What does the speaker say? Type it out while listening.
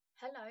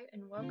Hello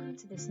and welcome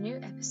to this new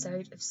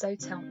episode of So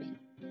Tell Me,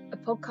 a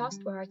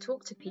podcast where I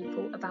talk to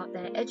people about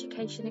their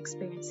education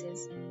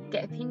experiences,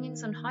 get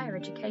opinions on higher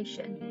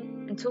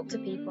education, and talk to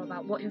people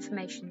about what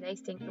information they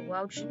think the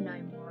world should know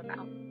more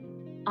about.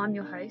 I'm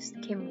your host,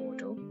 Kim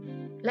Wardle.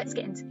 Let's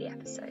get into the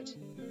episode.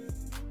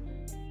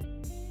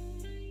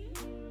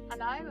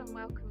 Hello and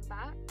welcome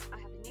back. I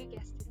have a new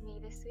guest with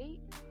me this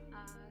week,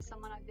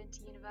 someone I've been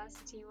to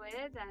university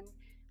with, and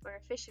we're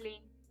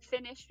officially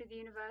finished with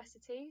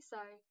university, so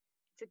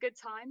it's a good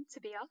time to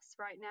be us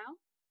right now.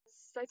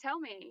 So tell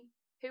me,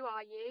 who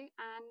are you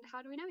and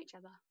how do we know each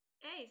other?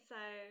 Hey, so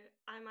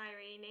I'm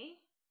Irene,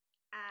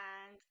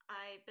 and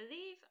I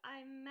believe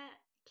I met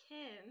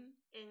Kim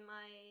in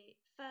my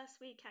first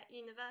week at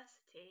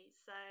university.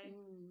 So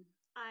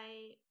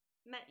I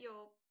met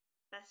your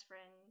best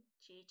friend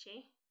Chi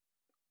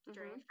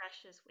during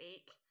Freshers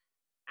Week,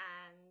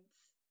 and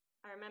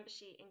I remember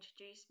she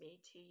introduced me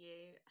to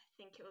you. I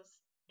think it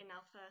was in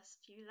our first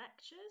few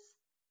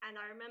lectures. And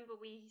I remember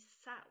we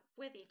sat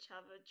with each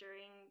other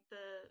during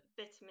the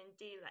vitamin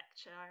D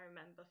lecture, I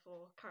remember,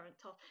 for current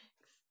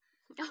topics.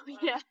 Oh,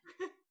 yeah.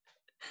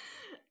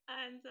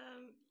 And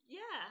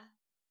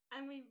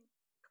and we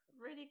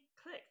really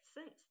clicked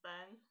since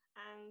then.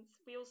 And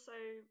we also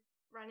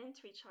ran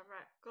into each other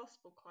at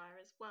gospel choir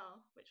as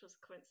well, which was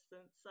a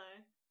coincidence. So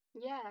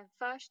yeah,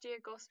 first year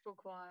gospel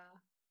choir.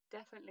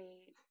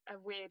 Definitely a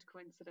weird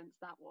coincidence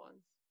that was.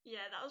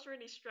 Yeah, that was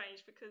really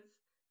strange because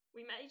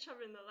we met each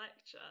other in the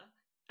lecture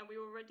and we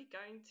were already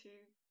going to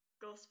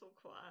gospel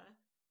choir,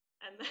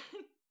 and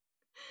then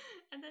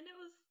and then it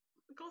was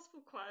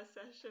gospel choir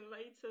session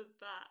later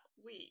that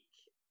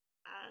week,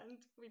 and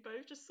we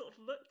both just sort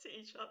of looked at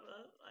each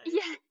other like,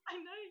 yeah, I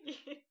know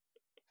you.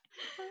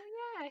 Oh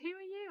yeah, who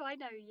are you? I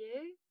know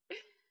you.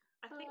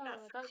 I think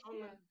that's a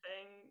common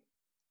thing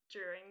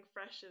during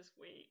Freshers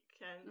Week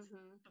and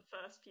the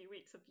first few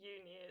weeks of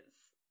uni.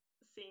 It's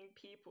seeing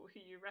people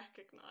who you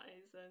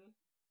recognise and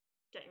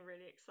getting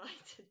really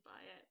excited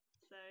by it.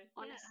 So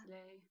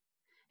honestly,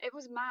 it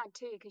was mad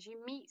too because you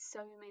meet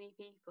so many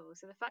people.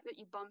 So the fact that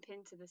you bump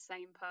into the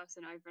same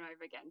person over and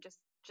over again just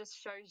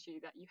shows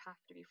you that you have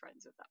to be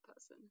friends with that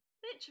person.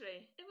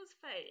 Literally, it was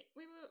fate.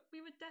 We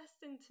were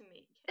destined to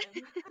meet,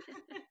 Kim.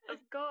 Of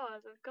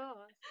course.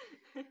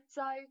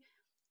 So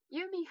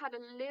you and me had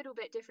a little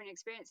bit different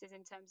experiences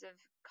in terms of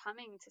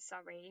coming to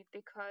Surrey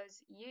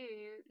because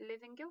you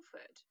live in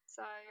Guildford.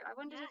 So I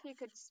wondered if you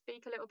could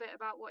speak a little bit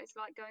about what it's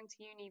like going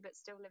to uni but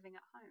still living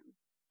at home.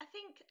 I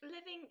think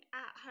living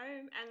at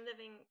home and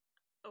living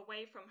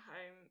away from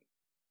home,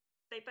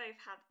 they both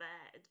have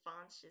their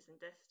advantages and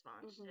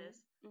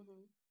disadvantages.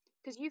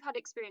 Because you've had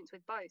experience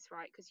with both,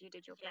 right? Because you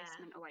did your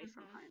placement away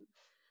from home.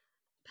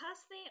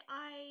 Personally,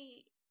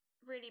 I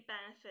really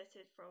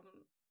benefited from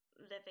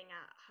living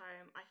at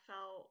home. I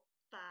felt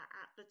that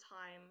at the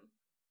time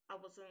I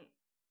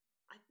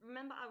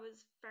remember I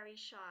was very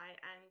shy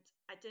and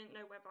I didn't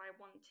know whether I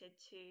wanted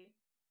to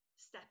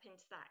step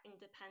into that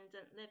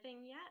independent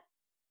living yet.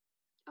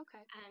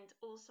 Okay. And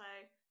also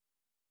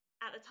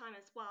at the time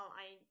as well,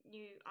 I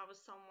knew I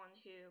was someone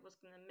who was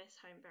going to miss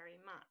home very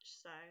much.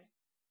 So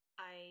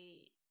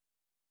I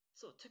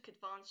sort of took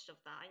advantage of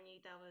that. I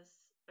knew there was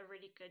a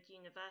really good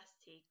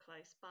university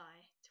close by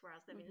to where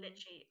I was living,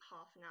 literally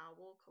half an hour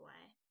walk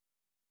away.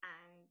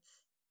 And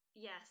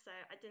so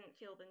I didn't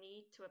feel the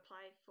need to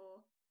apply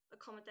for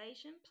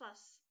accommodation.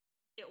 Plus,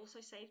 it also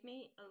saved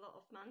me a lot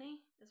of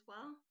money as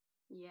well.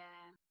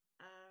 Yeah.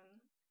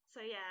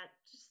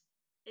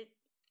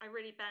 I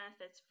really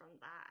benefit from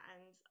that.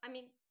 And I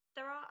mean,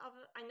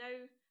 I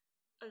know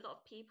a lot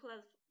of people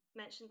have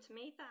mentioned to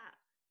me that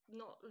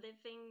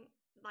living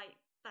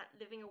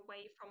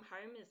away from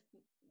home is,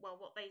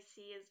 well, what they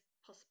see is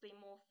possibly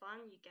more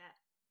fun. You get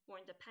more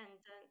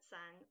independence,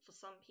 and for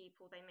some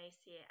people, they may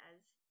see it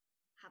as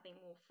having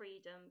more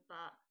freedom.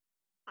 But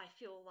I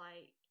feel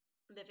like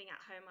living at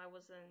home, I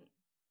wasn't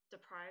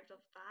deprived of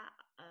that.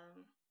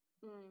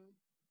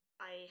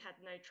 I had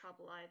no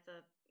trouble either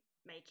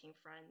making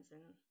friends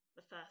in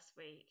the first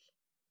week,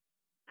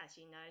 as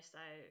you know. So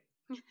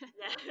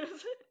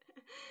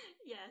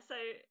so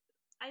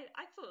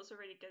I thought it was a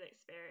really good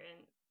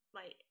experience.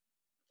 Like,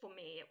 for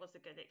me, it was a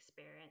good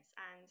experience.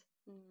 And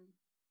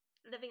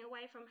living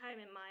away from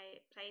home in my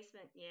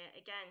placement year,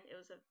 again, it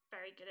was a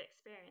very good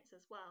experience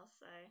as well.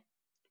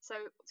 So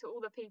to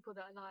all the people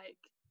that are like,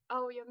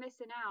 oh, you're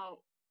missing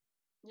out,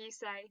 you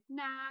say,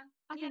 nah,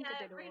 I think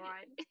I did all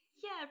right.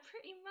 Yeah,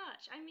 pretty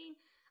much. I mean,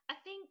 I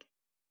think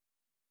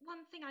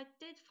one thing I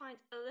did find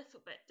a little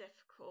bit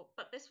difficult,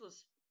 but this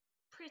was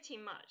pretty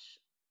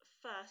much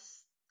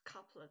first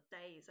couple of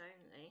days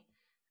only.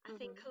 I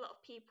think a lot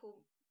of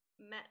people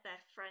met their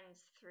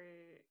friends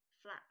through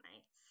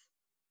flatmates.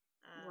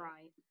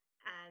 Right.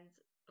 And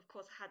of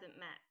course, I hadn't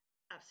met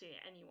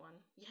absolutely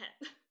anyone yet.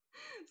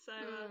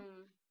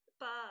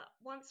 But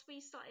once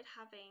we started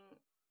having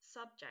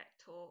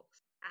subject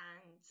talks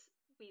and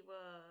we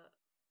were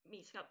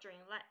meeting up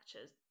during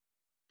lectures,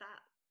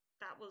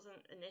 that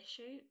wasn't an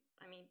issue.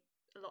 I mean,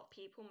 a lot of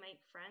people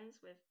make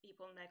friends with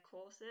people in their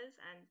courses,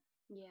 and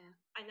Yeah.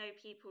 I know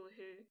people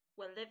who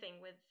were living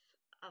with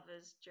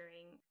others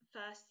during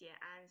first year,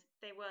 and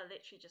they were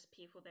literally just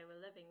people they were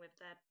living with.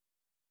 Their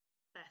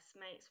best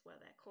mates were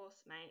their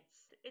course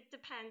mates. It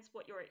depends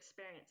what your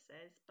experience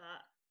is,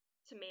 but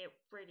to me, it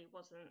really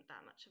wasn't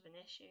that much of an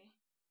issue.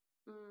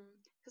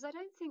 Because I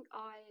don't think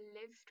I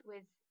lived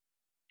with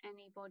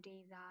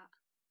anybody that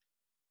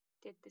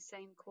did the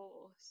same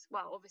course.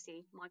 Well,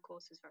 obviously my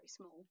course was very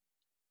small.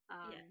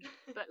 Yeah.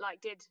 But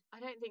like, did I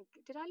live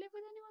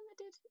with anyone that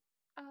did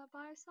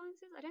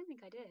biosciences? I don't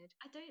think I did.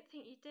 I don't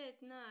think you did,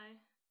 no.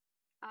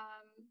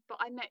 But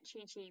I met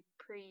Chi Chi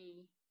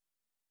pre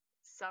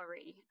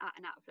Surrey at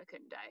an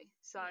applicant day,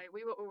 so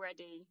we were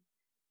already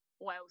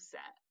well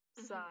set.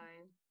 So,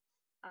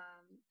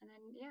 and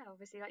then yeah,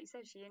 obviously, like you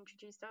said, she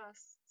introduced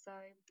us. So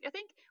I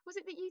think, was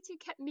it that you two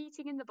kept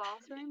meeting in the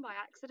bathroom by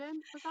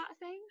accident? Was that a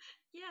thing?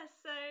 Yeah,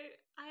 so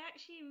I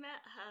actually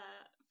met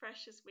her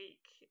Freshers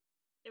Week.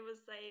 It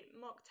was a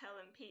mocktail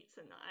and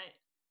pizza night.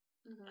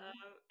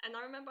 And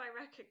I remember I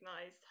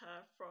recognised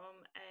her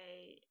from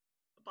a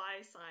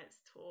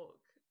bioscience talk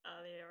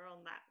earlier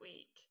on that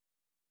week.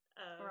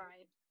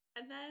 Right.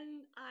 And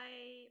then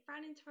I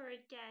ran into her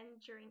again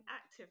during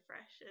Active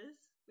Freshers.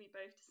 We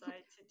both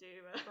decided to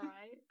do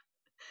Right.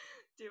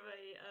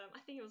 I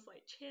think it was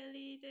like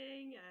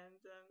cheerleading and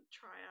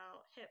try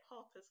out hip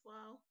hop as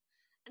well.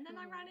 And then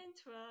I ran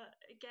into her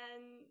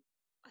again,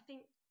 I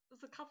think it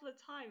was a couple of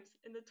times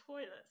in the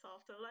toilets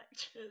after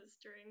lectures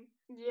during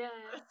the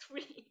first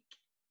week.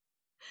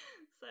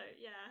 So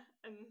yeah,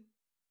 and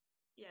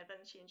yeah,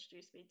 then she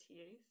introduced me to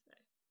you. So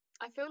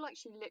I feel like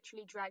she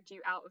literally dragged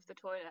you out of the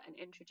toilet and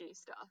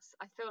introduced us.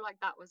 I feel like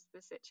that was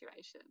the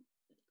situation.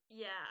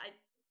 Yeah, I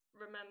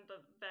remember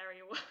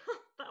very well.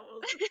 That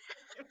was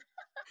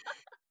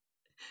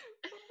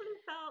probably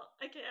felt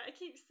okay. I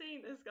keep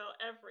seeing this girl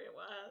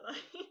everywhere.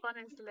 Like,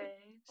 honestly,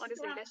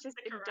 let's just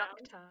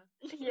induct her.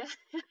 Yeah.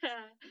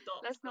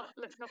 let's not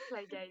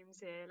play games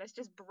here. Let's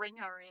just bring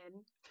her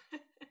in.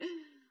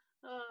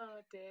 Oh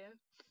dear.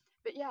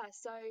 But yeah,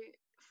 so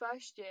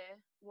first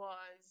year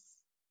was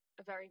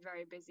a very,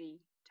 very busy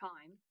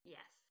time.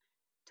 Yes.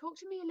 Talk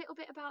to me a little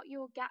bit about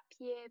your gap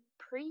year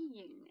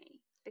pre-uni,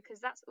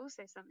 because that's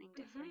also something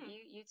different.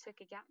 You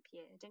took a gap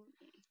year, didn't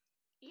you?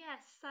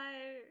 Yes, so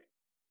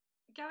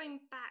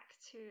going back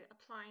to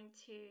applying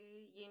to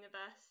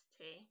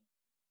university,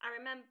 I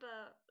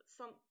remember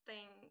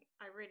something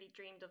I really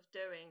dreamed of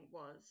doing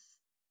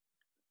was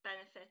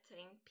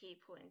benefiting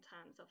people in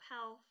terms of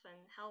health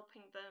and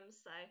helping them.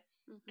 So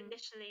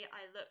initially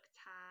I looked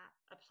at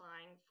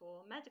applying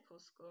for medical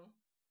school.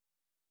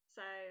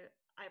 So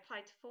I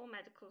applied to 4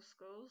 medical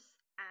schools,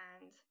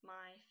 and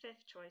my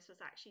 5th choice was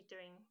actually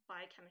doing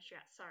biochemistry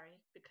at Surrey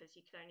because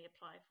you could only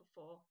apply for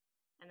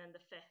 4, and then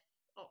the 5th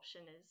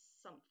option is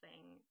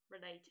something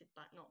related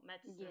but not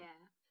medicine.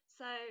 Yeah.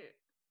 So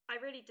I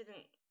really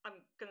didn't,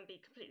 I'm going to be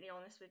completely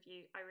honest with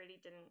you, I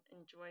really didn't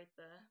enjoy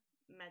the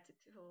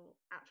medical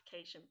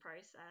application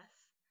process.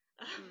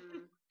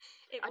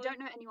 I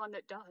don't know anyone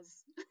that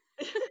does.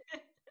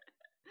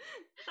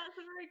 That's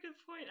a very good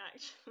point,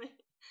 actually.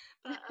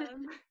 But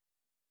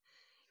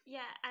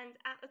yeah, and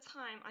at the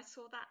time I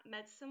saw that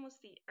medicine was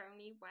the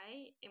only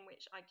way in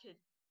which I could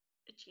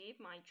achieve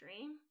my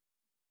dream.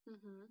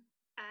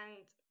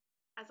 And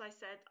as I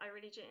said, I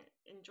really didn't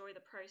enjoy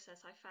the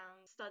process. I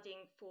found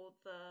studying for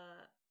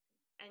the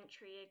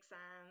entry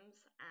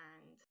exams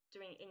and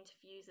doing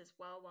interviews as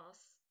well,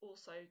 whilst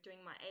also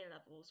doing my A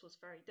levels, was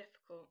very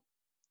difficult.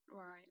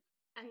 Right.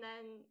 And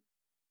then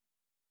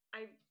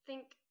I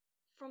think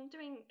from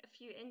doing a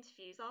few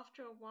interviews,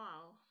 after a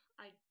while,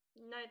 I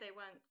know they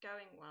weren't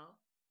going well,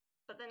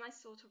 but then I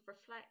sort of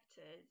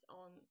reflected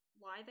on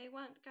why they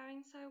weren't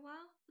going so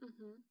well.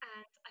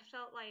 And I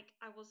felt like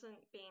I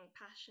wasn't being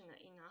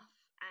passionate enough,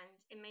 and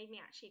it made me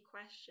actually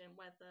question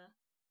whether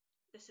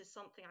this is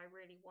something I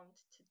really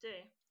wanted to do.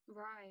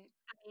 Right.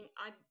 I mean,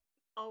 I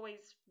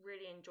always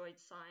really enjoyed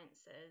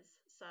sciences,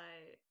 so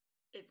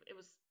it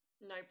was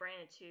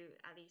no-brainer to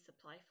at least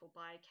apply for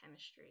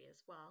biochemistry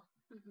as well.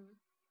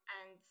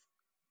 And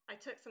I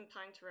took some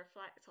time to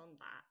reflect on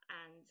that,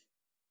 and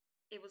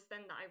it was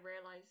then that I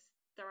realized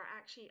there are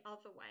actually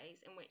other ways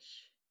in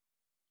which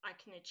I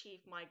can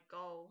achieve my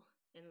goal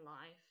in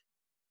life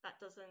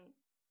that doesn't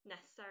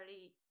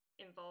necessarily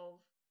involve,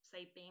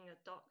 say, being a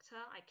doctor.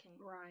 I can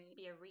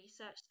be a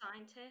research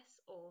scientist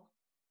or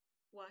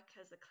work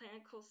as a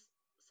clinical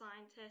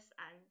scientist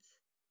and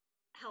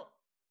help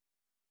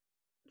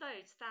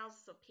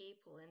thousands of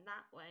people in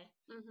that way.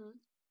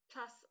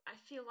 Plus, I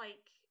feel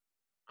like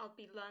I'll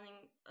be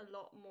learning a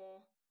lot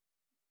more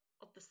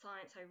of the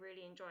science I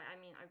really enjoy. I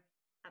mean, I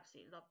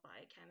absolutely love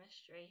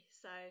biochemistry,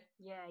 so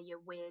yeah,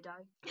 you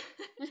weirdo.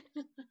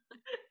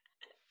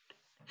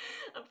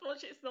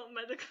 Unfortunately, it's not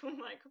medical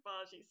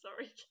microbiology,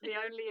 sorry. The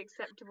only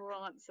acceptable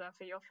answer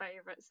for your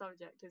favourite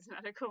subject is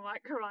medical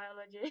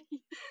microbiology.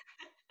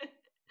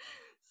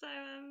 So,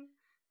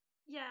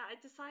 yeah, I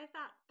decided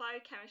that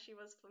biochemistry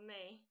was for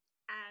me.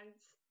 And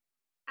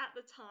at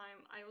the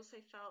time, I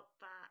also felt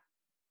that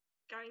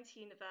going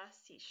to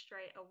university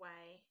straight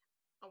away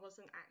I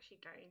wasn't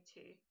actually going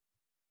to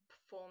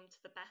perform to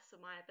the best of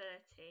my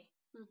ability.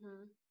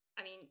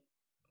 I mean,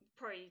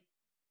 probably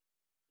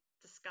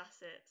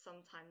discuss it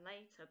sometime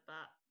later,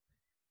 but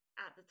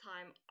at the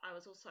time I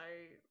was also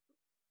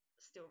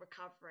still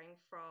recovering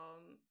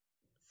from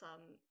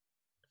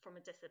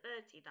a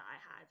disability that I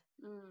had.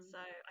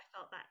 So I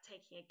felt that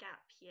taking a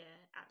gap year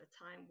at the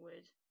time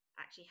would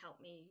actually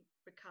help me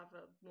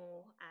recover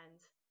more,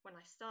 and when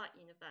I start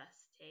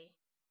university,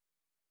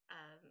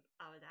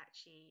 I would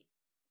actually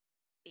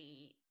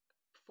be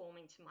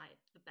performing to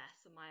the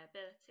best of my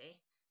ability.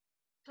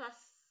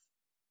 Plus,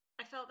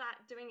 I felt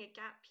that doing a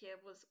gap year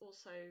was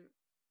also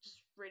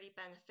just really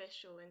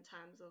beneficial in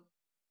terms of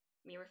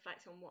me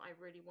reflecting on what I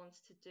really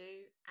wanted to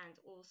do, and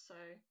also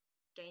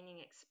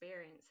gaining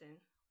experience in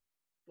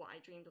what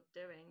I dreamed of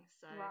doing.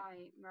 So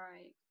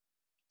right.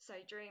 So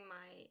during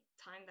my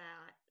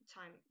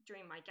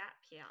during my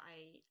gap year,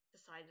 I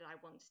decided I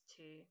wanted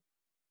to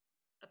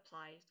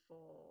apply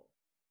for,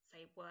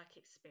 say, work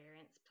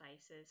experience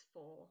places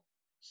for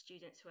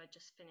students who had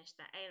just finished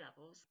their A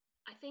levels.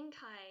 I think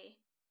I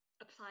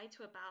applied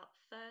to about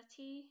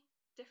 30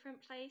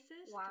 different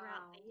places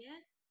throughout the year.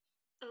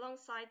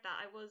 Alongside that,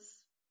 I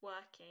was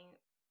working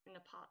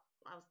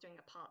I was doing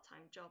a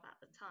part-time job at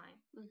the time,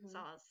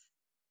 so I was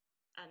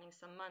earning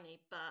some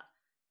money, but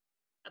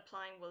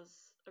applying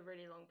was a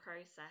really long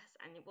process,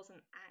 and it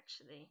wasn't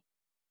actually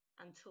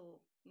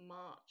until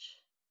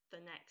March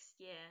the next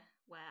year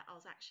where I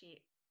was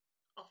actually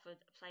offered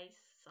a place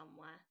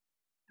somewhere.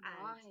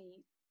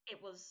 And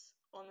it was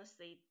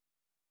honestly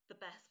the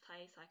best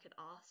place I could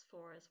ask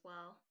for as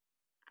well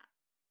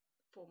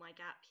for my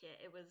gap year.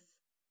 It was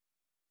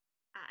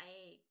at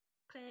a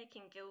clinic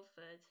in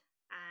Guildford,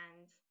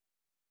 and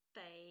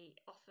they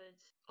offered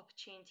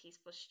opportunities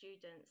for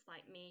students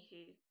like me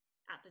who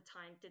at the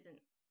time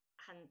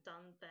hadn't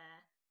done their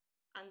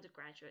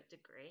undergraduate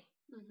degree,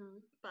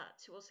 but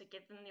to also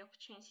give them the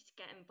opportunity to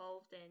get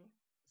involved in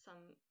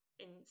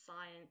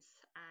science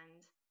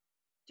and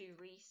do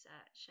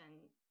research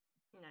and,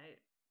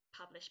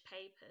 publish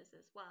papers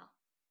as well.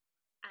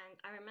 And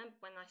I remember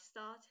when I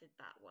started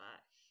that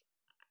work,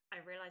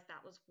 I realized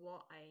that was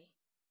what I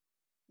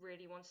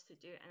really wanted to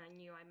do, and I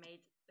knew I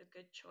made a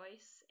good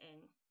choice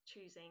in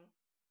choosing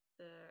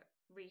the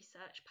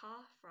research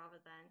path rather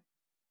than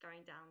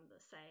going down the,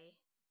 say,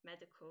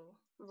 medical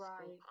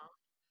school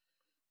path.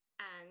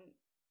 And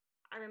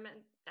I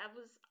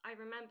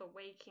remember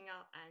waking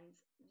up and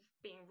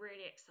being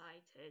really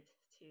excited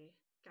to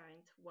go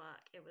into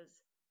work.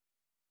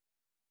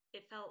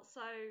 It felt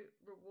so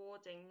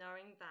rewarding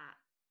knowing that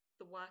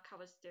the work I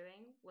was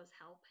doing was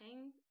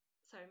helping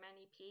so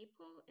many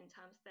people in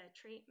terms of their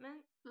treatment.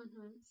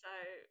 So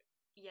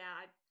yeah,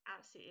 I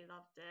absolutely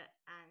loved it.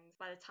 And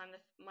by the time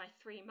my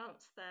 3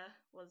 months there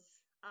was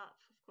up,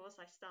 of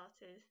course, I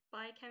started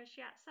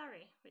biochemistry at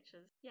Surrey, which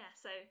was,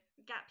 so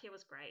gap year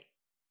was great.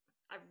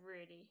 I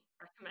really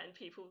recommend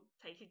people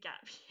take a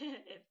gap year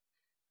if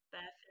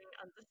they're feeling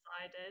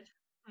undecided.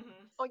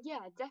 Oh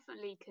yeah,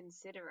 definitely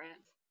consider it.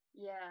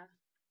 Yeah,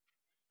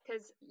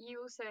 because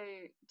you also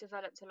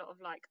developed a lot of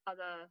like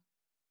other,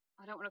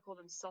 I don't want to call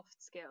them soft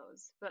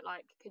skills, but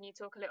like, can you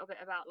talk a little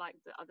bit about like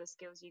the other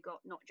skills you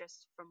got, not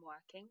just from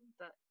working,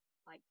 but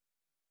like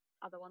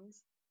other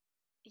ones?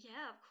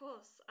 Yeah, of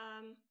course.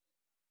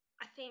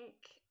 I think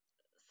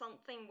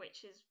something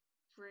which is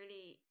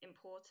really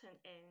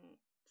important in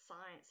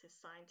science is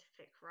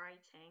scientific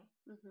writing.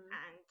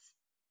 And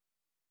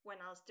when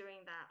I was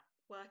doing that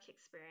work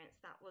experience,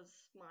 that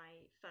was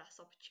my first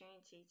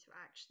opportunity to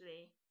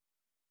actually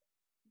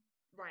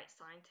write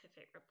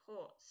scientific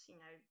reports.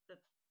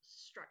 The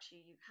structure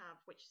you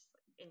have, which is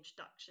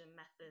introduction,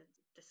 method,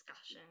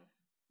 discussion.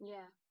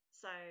 Yeah.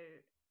 So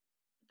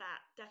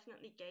that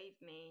definitely gave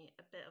me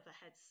a bit of a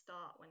head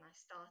start when I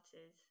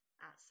started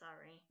at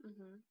Surrey,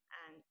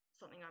 and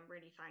something I'm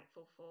really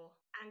thankful for.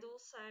 And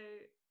also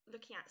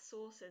looking at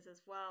sources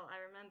as well. I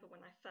remember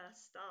when I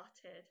first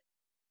started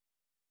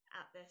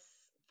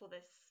for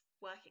this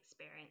work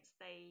experience,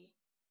 they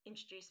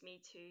introduced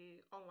me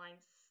to online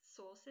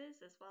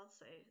sources as well,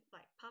 so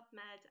like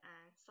PubMed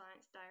and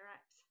Science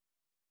Direct.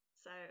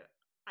 So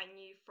I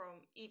knew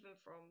even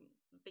from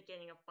the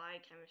beginning of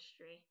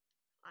biochemistry,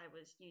 I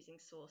was using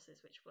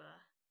sources which were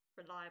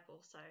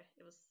reliable. So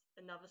it was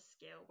another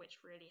skill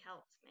which really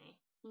helped me.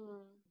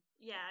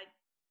 Yeah, I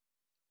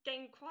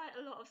gained quite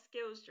a lot of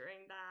skills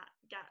during that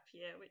gap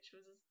year, which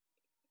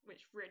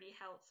really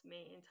helped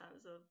me in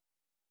terms of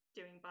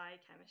doing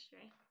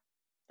biochemistry.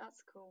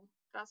 That's cool.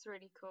 That's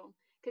really cool.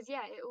 Because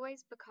yeah, it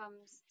always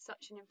becomes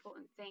such an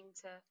important thing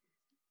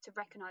to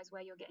recognize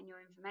where you're getting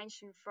your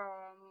information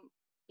from,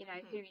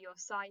 who you're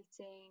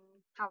citing,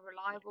 how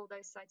reliable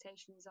those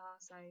citations are.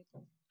 So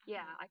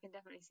yeah, I can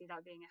definitely see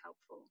that being a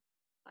helpful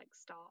like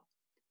start.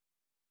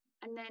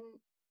 And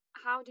then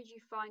how did you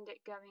find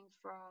it going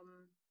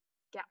from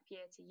gap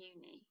year to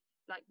uni?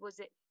 Like,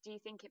 do you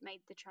think it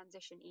made the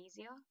transition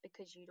easier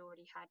because you'd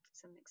already had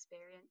some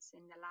experience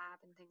in the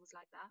lab and things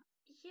like that?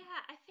 Yeah,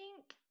 I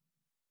think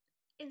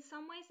in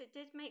some ways it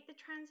did make the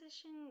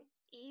transition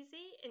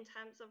easy in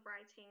terms of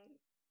writing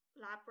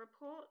lab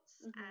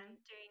reports Mm-hmm. and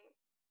doing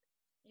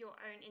your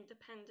own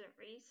independent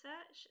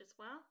research as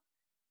well.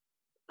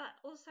 But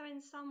also,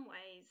 in some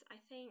ways, I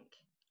think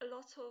a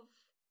lot of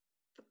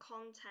the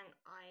content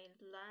I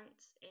learnt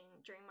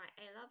during my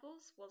A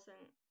levels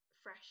wasn't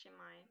fresh in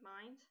my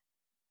mind.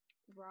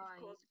 Of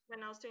Right. course,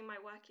 when I was doing my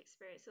work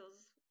experience, it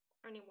was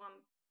only one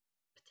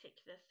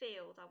particular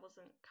field. I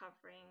wasn't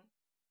covering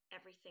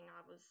everything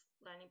I was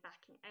learning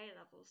back in A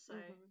levels, so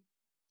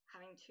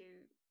having to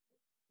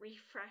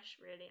refresh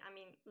really. I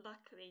mean,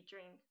 luckily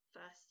during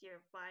first year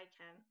of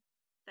biochem,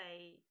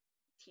 they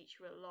teach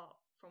you a lot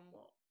from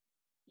what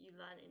you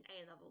learn in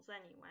A levels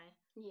anyway.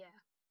 Yeah.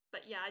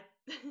 But yeah,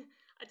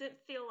 I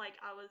didn't feel like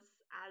I was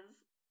as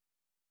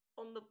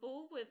on the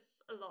ball with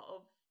a lot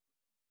of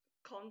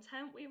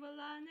content we were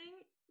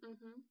learning.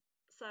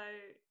 So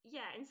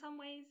yeah, in some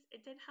ways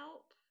it did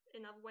help.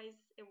 In other ways,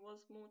 it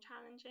was more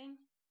challenging.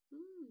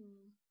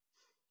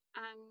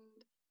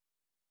 And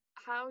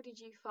how did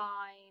you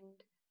find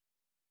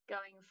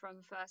going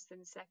from first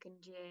and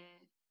second year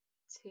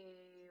to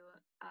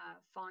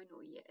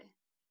final year?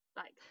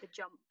 Like the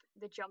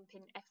jump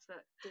in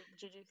effort.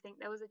 Did you think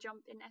there was a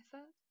jump in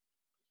effort?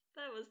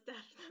 There was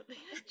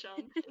definitely a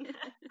jump in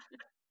there.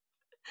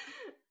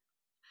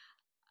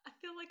 I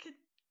feel like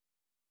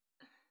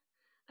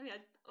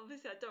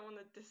obviously I don't want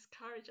to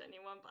discourage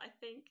anyone, but I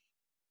think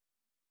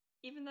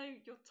even though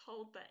you're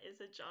told there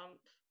is a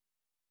jump,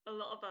 a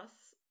lot of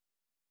us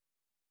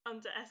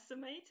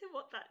underestimated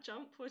what that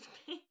jump would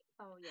be.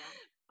 Oh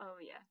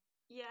yeah.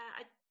 Yeah,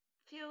 I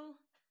feel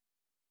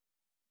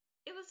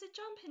it was a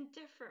jump in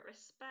different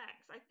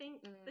respects. I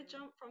think the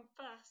jump from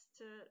first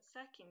to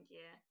second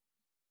year,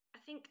 I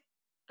think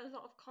a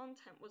lot of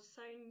content was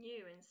so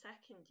new in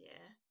second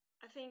year.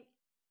 I think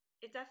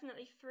it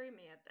definitely threw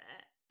me a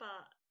bit,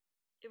 but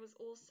it was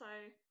also,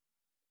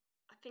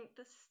 I think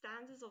the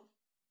standards of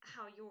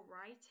how you're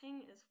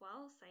writing as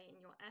well, say in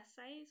your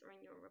essays or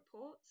in your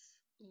reports,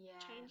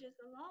 changes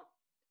a lot.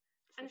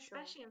 And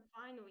especially in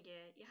final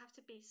year, you have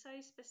to be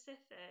so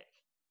specific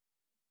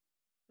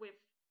with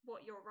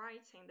what you're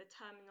writing, the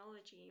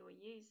terminology you're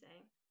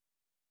using,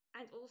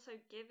 and also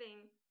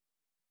giving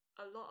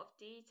a lot of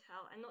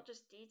detail, and not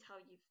just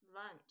detail you've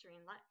learnt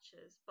during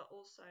lectures, but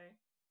also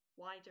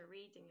wider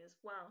reading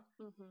as well.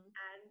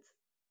 And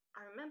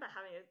I remember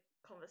having a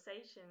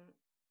conversation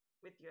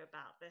with you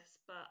about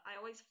this, but I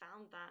always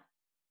found that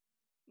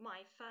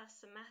my first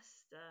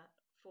semester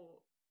for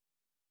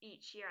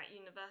each year at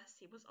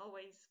university was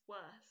always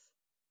worse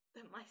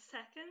than my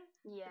second,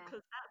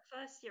 because that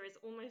first year is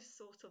almost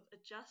sort of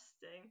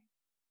adjusting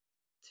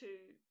to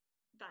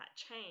that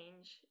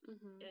change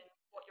in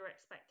what your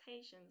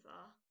expectations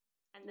are.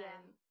 And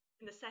then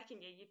in the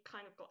second year, you've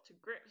kind of got to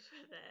grips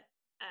with it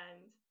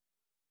and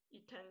you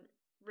can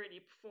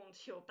really perform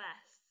to your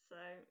best. So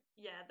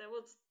yeah, there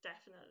was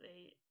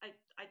definitely, I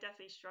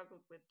definitely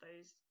struggled with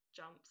those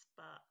jumps,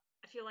 but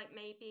I feel like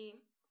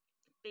maybe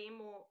being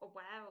more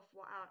aware of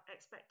what our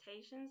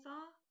expectations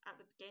are at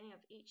the beginning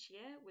of each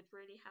year would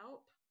really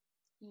help.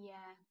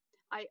 Yeah,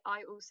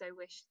 I also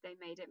wish they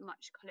made it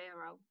much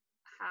clearer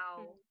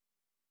how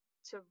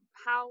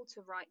to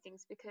write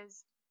things,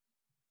 because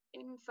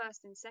in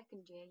first and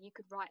second year you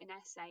could write an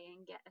essay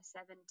and get a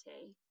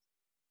 70,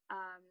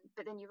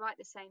 but then you write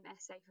the same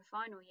essay for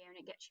final year and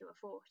it gets you a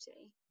 40.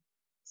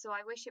 So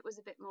I wish it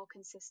was a bit more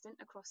consistent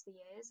across the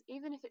years,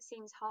 even if it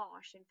seems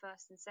harsh in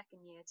first and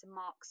second year to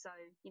mark so,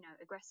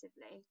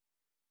 aggressively.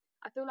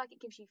 I feel like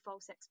it gives you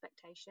false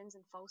expectations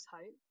and false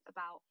hope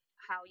about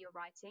how you're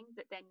writing.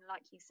 But then,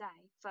 like you say,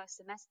 first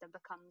semester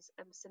becomes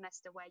a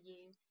semester where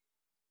you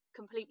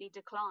completely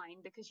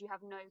decline because you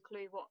have no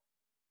clue what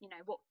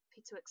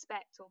to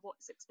expect or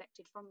what's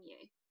expected from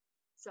you.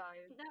 So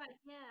no,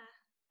 yeah,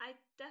 I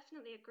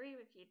definitely agree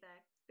with you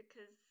there,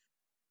 because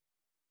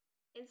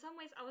in some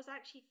ways I was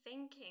actually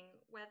thinking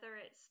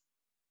whether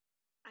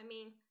I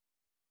mean,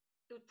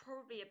 it would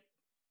probably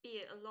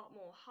be a lot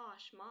more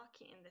harsh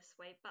marking in this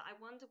way, but I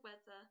wonder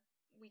whether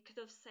we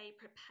could have, say,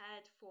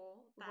 prepared for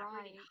that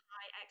really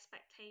high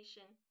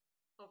expectation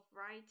of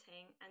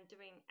writing and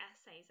doing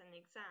essays and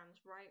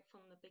exams right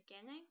from the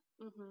beginning.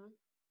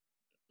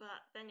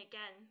 But then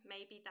again,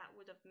 maybe that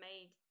would have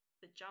made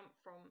the jump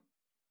from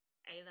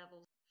A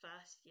levels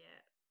first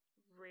year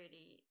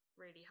really,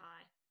 really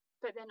high.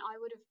 But then I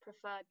would have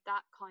preferred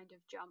that kind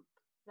of jump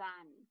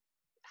than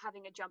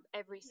having a jump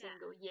every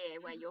single year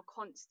where you're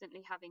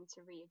constantly having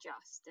to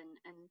readjust,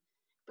 and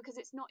because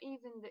it's not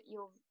even that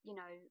you're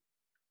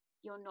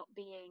not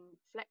being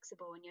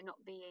flexible and you're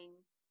not being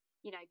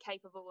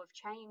capable of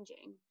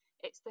changing.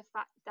 It's the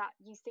fact that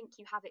you think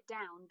you have it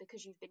down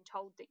because you've been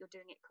told that you're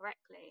doing it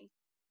correctly,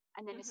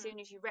 and then as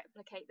soon as you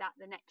replicate that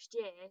the next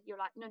year,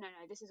 you're like, no,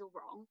 this is all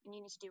wrong and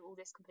you need to do all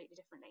this completely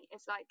differently.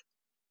 It's like,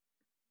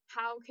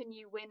 how can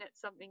you win at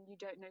something you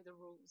don't know the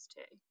rules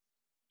to?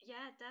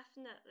 Yeah,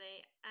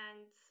 definitely.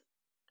 And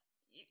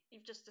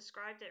you've just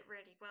described it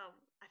really well.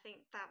 I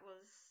think that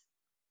was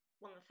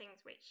one of the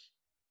things which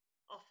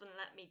often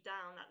let me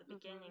down at the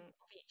beginning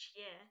of each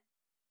year,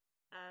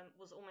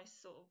 was almost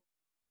sort of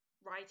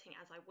writing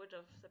as I would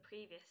have the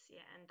previous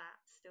year, and that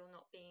still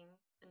not being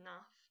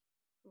enough.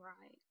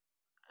 Right.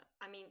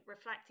 I mean,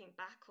 reflecting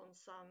back on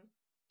some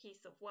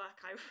piece of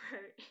work I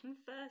wrote in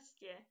first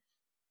year,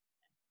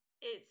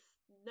 it's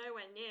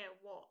nowhere near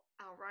what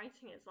our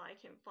writing is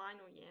like in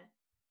final year.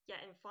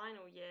 Yet in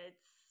final year,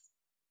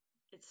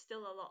 it's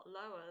still a lot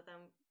lower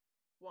than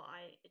what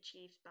I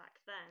achieved back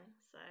then.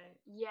 So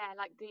yeah,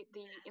 like the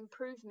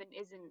improvement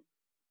isn't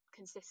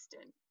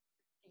consistent,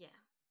 yeah,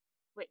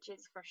 which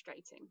is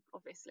frustrating,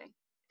 obviously,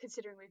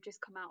 considering we've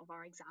just come out of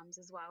our exams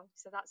as well.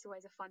 So that's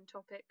always a fun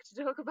topic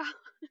to talk about.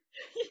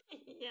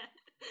 yeah.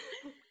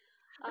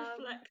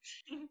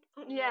 Reflecting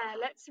on yeah,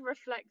 let's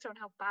reflect on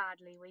how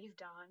badly we've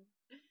done.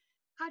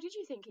 How did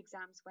you think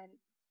exams went?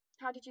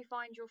 How did you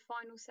find your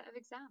final set of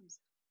exams?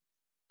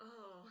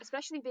 Oh,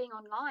 Especially being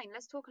online.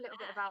 Let's talk a little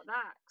bit yeah. about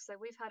that. So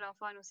we've had our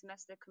final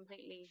semester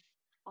completely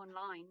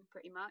online,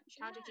 pretty much.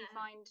 How did you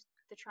Yeah. find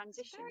the It's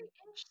transition? very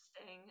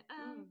interesting.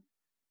 Mm.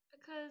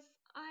 Because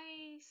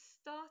I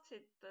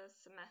started the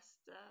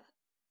semester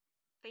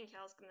thinking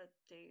I was going to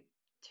do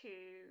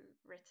 2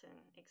 written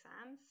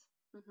exams.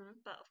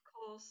 Mm-hmm. But of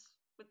course,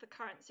 with the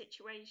current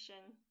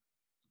situation,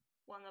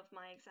 one of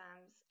my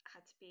exams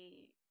had to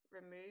be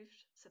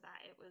removed so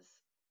that it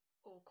was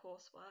all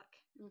coursework.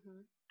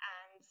 Mm-hmm.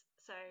 And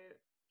so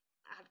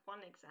I had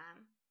one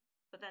exam,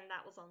 but then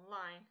that was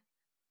online.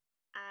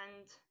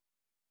 And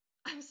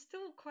I'm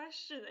still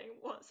questioning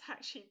what's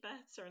actually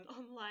better, an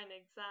online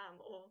exam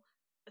or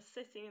a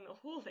sitting in the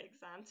hall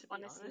exam, to be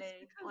honest.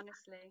 Because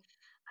Honestly.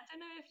 I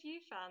don't know if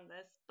you found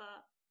this,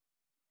 but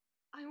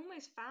I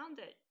almost found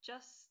it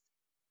just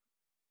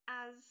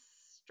as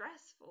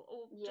stressful,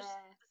 or just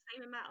Yeah. the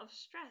same amount of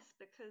stress,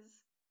 because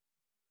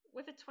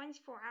with a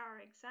 24-hour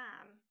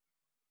exam,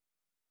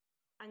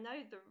 I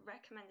know the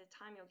recommended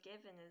time you're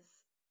given is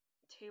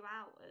 2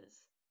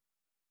 hours,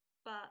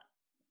 but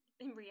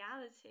in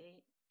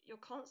reality, you're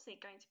constantly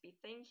going to be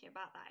thinking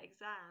about that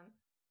exam,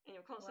 and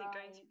you're constantly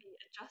going to Right. be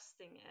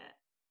adjusting it.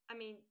 I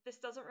mean, this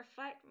doesn't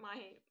reflect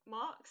my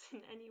marks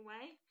in any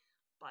way,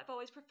 but I've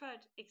always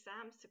preferred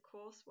exams to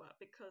coursework,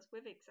 because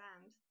with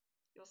exams,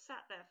 you're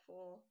sat there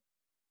for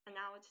an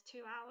hour to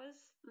 2 hours,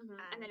 Mm-hmm.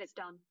 And then it's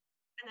done.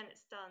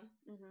 done.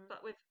 Mm-hmm.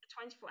 But with a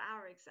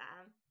 24-hour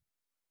exam,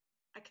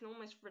 I can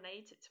almost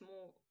relate it to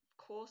more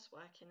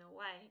coursework in a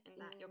way, in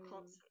that you're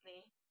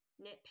constantly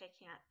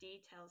nitpicking at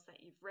details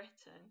that you've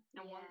written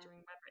and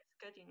wondering whether it's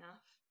good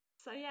enough.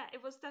 So yeah,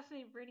 it was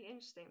definitely really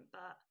interesting,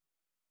 but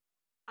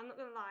I'm not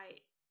gonna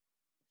lie,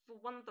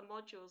 for one of the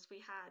modules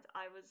we had,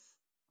 I was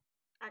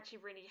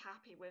actually really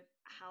happy with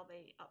how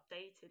they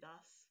updated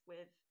us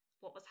with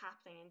what was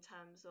happening in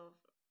terms of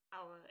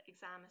our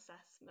exam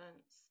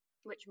assessments.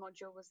 Which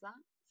module was that?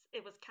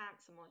 It was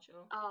cancer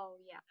module. Oh,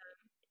 yeah.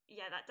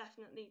 Yeah, that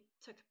definitely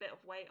took a bit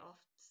of weight off,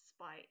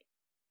 despite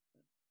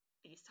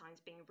these times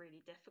being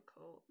really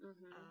difficult.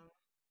 Mm-hmm.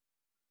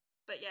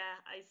 But yeah,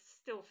 I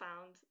still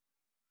found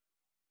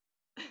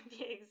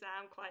the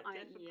exam quite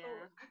difficult.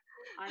 Yeah,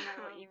 I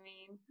know what you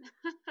mean.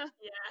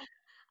 Yeah,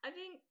 I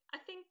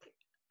think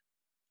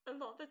a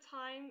lot of the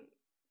time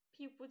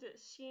people would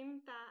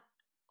assume that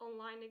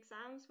online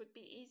exams would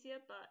be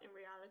easier, but in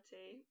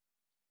reality,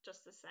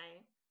 just the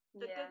same.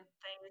 The good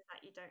Yeah, thing is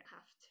that you don't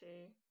have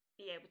to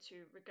be able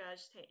to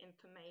regurgitate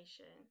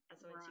information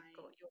as long as you've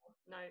right. got your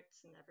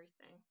notes and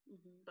everything.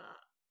 Mm-hmm. But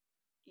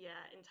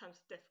yeah, in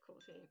terms of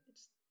difficulty,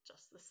 it's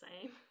just the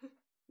same.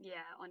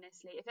 Yeah,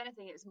 honestly, if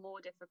anything, it's more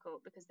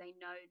difficult because they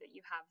know that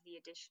you have the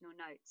additional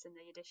notes and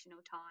the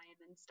additional time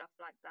and stuff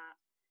like that.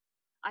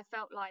 I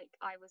felt like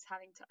I was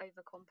having to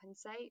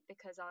overcompensate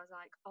because I was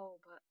like,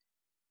 oh, but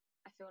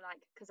I feel like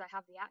because I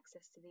have the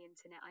access to the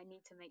internet, I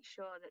need to make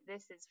sure that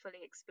this is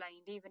fully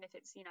explained, even if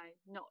it's,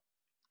 not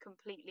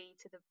completely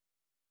to the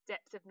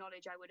depth of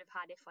knowledge I would have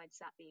had if I'd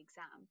sat the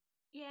exam.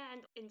 Yeah,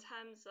 and in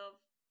terms of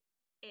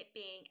it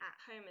being at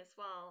home as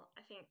well,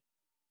 I think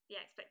the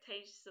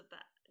expectations of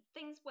that,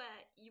 things where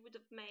you would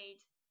have made,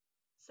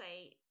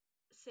 say,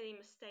 silly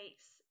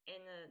mistakes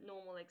in a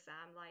normal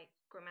exam, like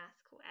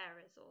grammatical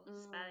errors or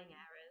spelling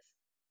errors,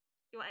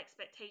 your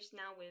expectation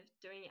now with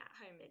doing it at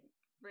home, it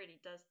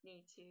really does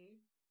need to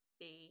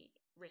be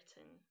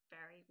written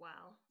very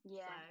well.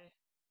 Yeah. So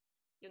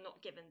you're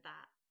not given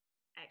that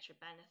extra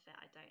benefit,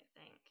 I don't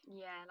think.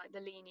 Yeah, like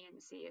the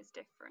leniency is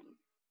different.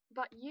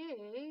 But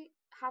you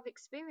have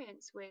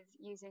experience with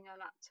using a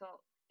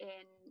laptop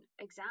in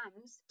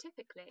exams,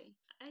 typically.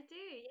 I do,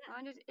 I yeah.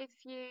 wondered if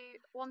you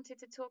wanted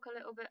to talk a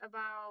little bit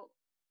about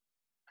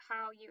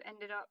how you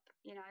ended up,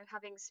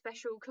 having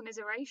special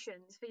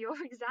commiserations for your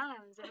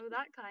exams and all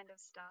that kind of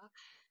stuff.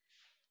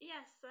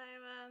 Yeah, so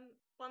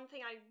one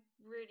thing I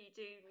really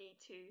do need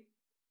to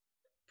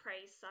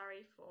praise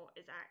Surrey for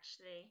is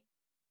actually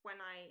when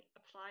I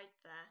applied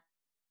there,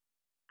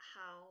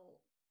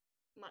 how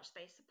much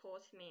they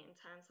supported me in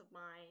terms of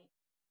my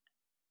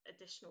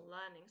additional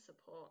learning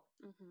support.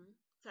 Mm-hmm.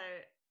 So,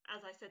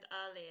 as I said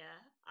earlier,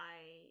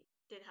 I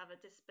did have a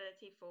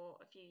disability for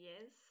a few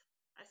years.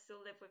 I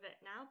still live with it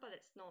now, but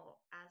it's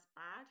not as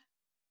bad.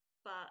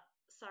 But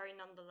sorry,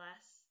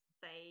 nonetheless,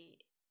 they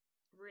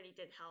really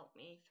did help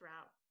me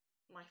throughout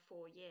my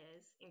 4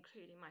 years,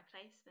 including my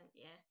placement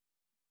year.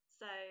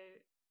 So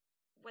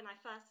when I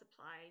first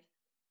applied,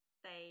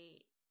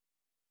 they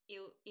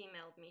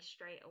emailed me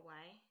straight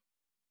away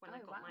when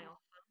I got my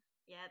offer.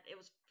 Yeah, it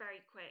was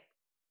very quick.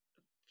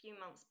 A few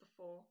months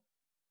before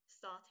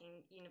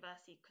starting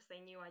university, because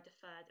they knew I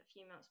deferred a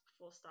few months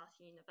before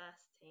starting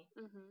university,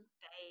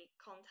 they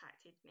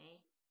contacted me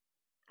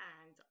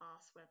and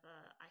asked whether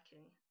I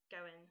can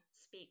go and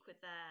speak with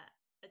their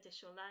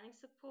additional learning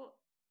support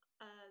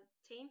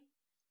team.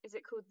 Is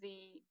it called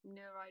the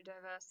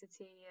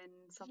Neurodiversity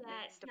and something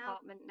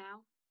department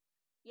now?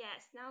 Yeah,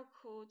 it's now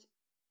called,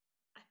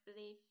 I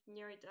believe,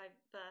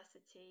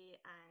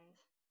 Neurodiversity and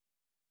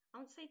I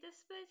won't say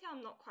disability,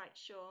 I'm not quite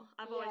sure.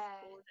 I've always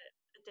called it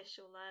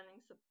additional learning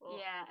support.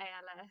 Yeah,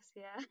 ALS,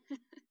 yeah.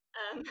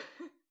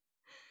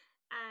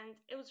 And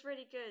it was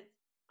really good.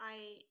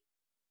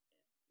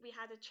 We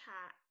had a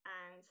chat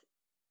and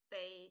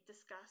they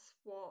discussed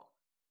what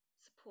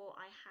support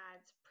I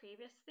had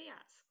previously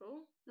at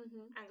school,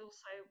 and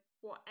also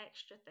what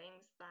extra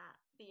things that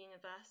the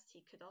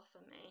university could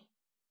offer me.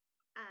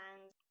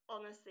 And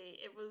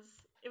honestly, it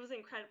was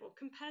incredible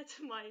compared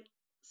to my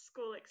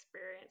school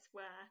experience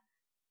where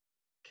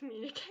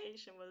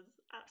communication was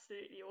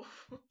absolutely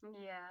awful.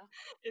 Yeah.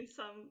 in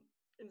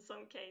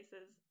some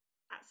cases.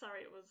 At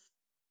Surrey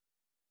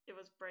it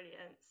was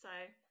brilliant. So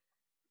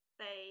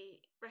they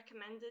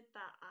recommended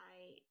that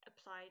I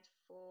applied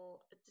for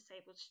a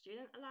disabled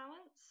student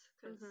allowance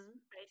because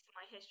based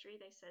on my history,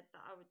 they said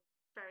that I would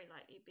very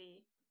likely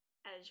be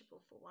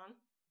eligible for one.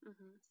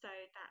 So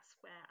that's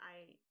where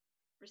I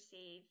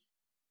receive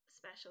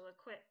special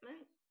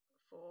equipment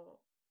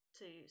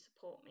to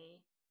support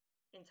me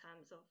in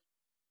terms of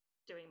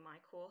doing my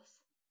course.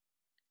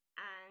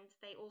 And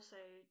they also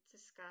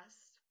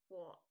discussed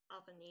what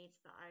other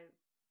needs that I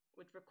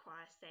would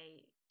require,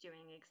 say,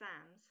 during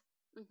exams.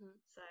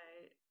 So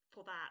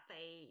for that,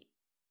 they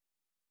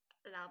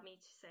allowed me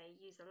to, say,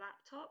 use a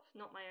laptop,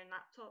 not my own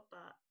laptop,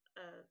 but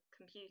a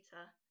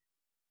computer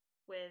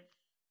with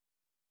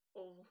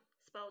all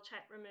spell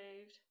check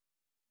removed.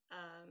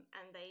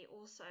 And they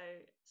also,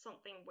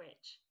 something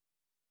which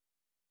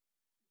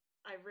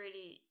I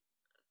really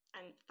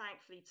and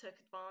thankfully took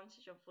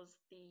advantage of, was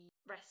the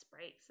rest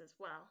breaks as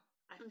well.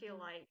 I feel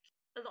like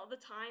a lot of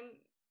the time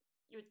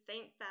you would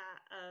think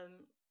that,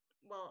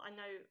 well, I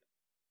know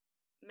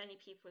many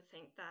people would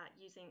think that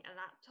using a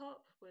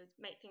laptop would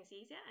make things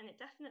easier, and it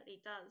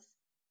definitely does.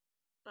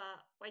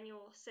 But when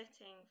you're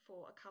sitting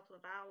for a couple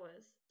of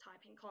hours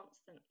typing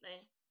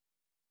constantly,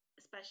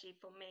 especially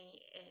for me,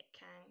 it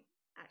can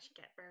actually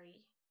get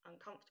very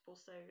uncomfortable.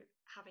 So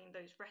having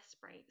those rest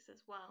breaks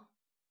as well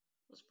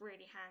was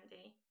really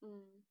handy.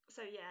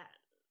 So yeah,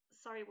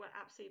 Surrey were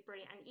absolutely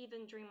brilliant. And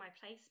even during my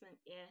placement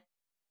year,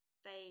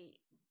 they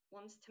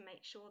wanted to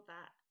make sure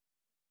that,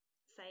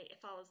 say,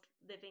 if I was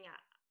living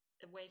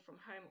away from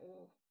home,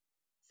 or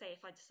say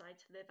if I decided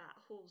to live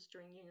at halls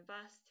during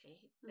university,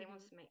 they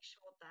wanted to make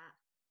sure that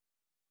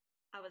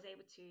I was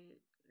able to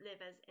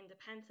live as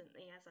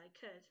independently as I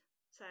could.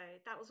 So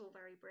that was all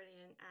very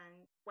brilliant.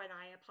 And when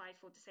I applied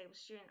for disabled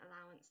student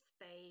allowance,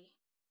 they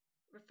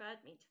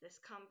referred me to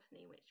this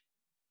company which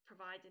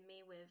provided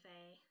me with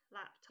a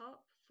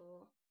laptop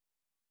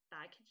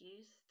that I could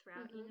use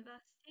throughout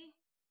university.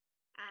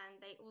 And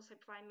they also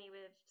provide me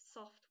with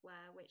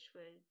software which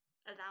would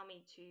allow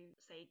me to,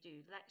 say,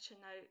 do lecture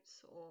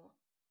notes or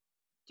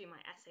do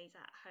my essays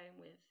at home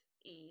with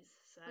ease.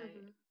 So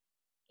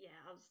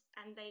yeah,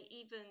 and they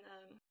even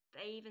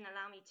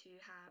allow me to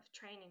have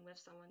training with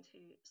someone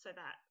so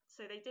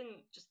they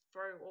didn't just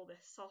throw all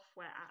this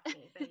software at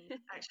me.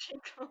 They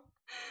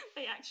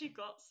actually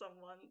got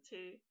someone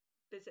to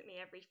visit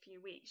me every few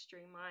weeks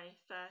during my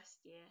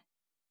first year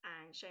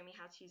and show me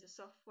how to use the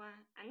software,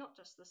 and not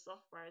just the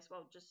software as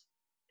well, just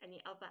any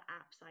other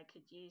apps I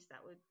could use that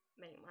would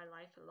make my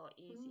life a lot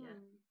easier.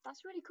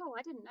 That's really cool.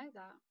 I didn't know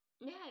that.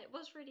 Yeah, it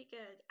was really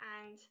good.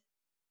 And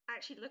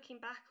actually looking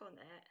back on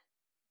it,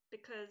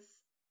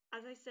 because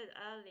as I said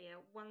earlier,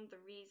 one of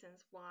the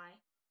reasons why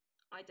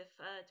I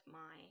deferred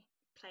my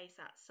place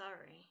at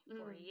Surrey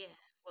for a year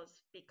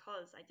was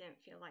because I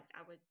didn't feel like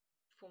I would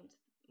perform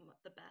to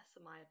the best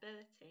of my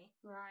ability.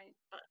 Right.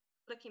 But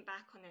looking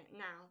back on it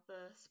now,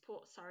 the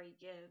support Surrey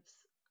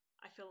gives,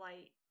 I feel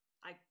like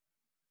I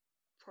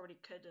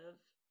probably could have,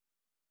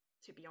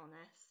 to be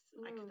honest.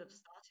 I could have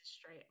started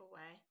straight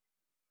away.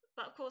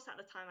 But of course, at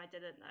the time, I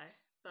didn't know.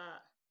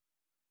 But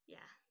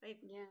yeah, they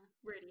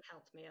really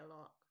helped me a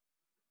lot.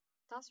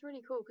 That's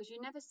really cool, because you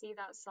never see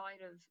that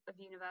side of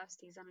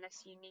universities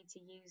unless you need to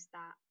use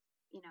that,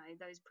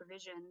 those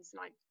provisions.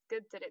 Like,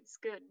 good that it's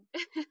good.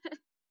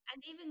 And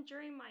even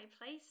during my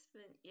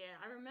placement year,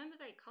 I remember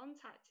they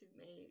contacted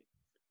me,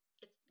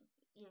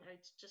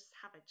 to just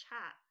have a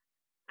chat.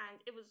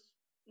 And it was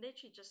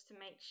literally just to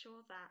make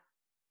sure that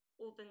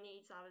all the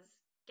needs I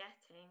was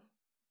getting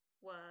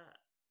were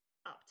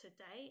up to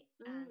date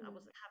and I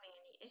wasn't having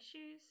any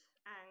issues.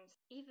 And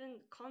even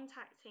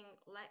contacting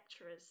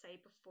lecturers, say,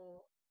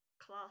 before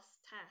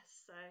class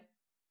tests. So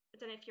I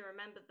don't know if you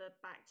remember the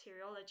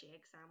bacteriology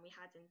exam we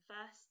had in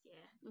first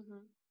year.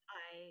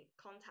 I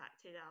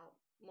contacted our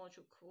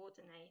module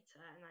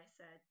coordinator and I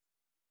said,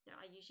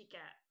 I usually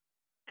get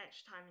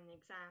extra time in the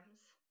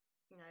exams.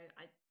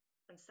 I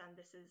understand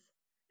this is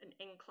an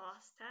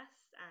in-class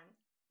test and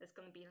there's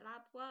going to be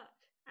lab work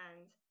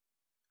and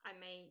I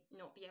may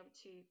not be able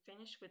to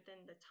finish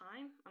within the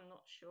time. I'm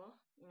not sure.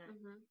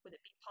 Would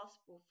it be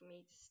possible for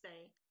me to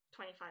stay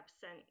 25%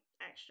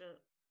 extra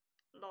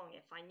long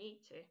if I need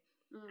to?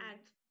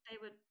 And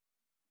they were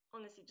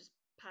honestly just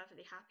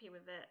perfectly happy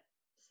with it.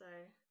 So,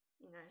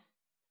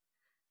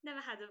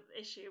 never had an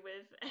issue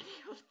with any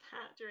of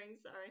that during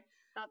Surrey.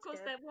 That's of course,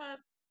 good. there were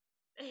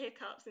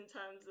hiccups in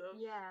terms of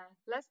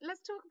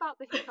let's talk about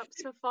the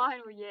hiccups for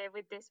final year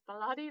with this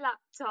bloody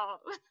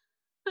laptop.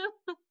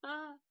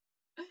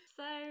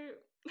 So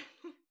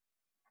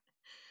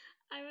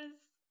I was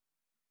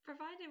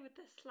provided with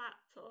this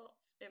laptop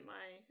in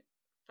my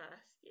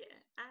first year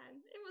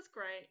and it was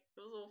great.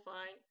 It was all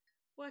fine,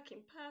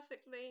 working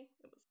perfectly.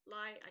 It was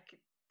light, I could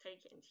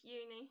take it into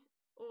uni,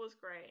 all was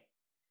great.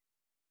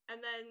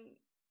 And then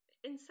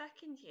in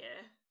second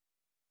year,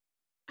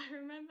 I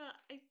remember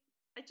I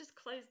just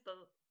closed the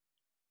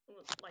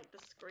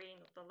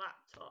screen of the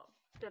laptop.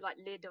 The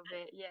lid of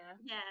it, yeah.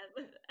 Yeah,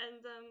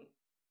 and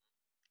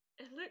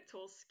it looked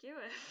all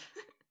skewer.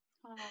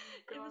 Oh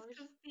gosh. It was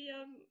because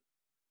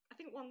I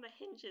think one of the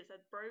hinges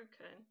had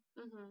broken.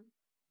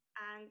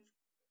 And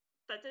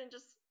that didn't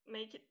just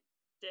make it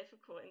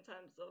difficult in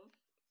terms of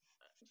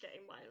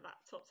getting my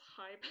laptop to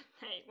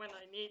hibernate when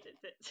I needed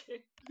it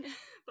to,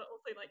 but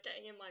also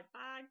getting in my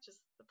bag,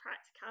 just the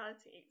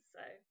practicality.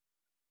 So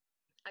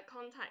I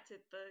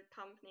contacted the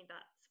company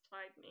that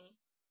supplied me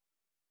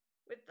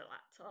with the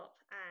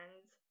laptop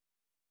and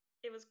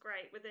it was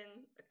great.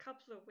 Within a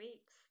couple of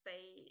weeks,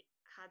 they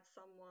had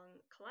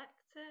someone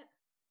collect it,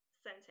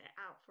 sent it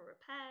out for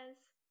repairs.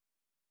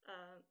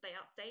 They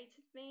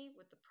updated me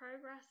with the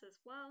progress as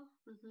well.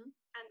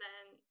 And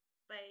then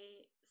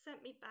they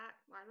sent me back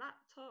my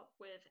laptop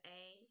with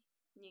a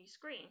new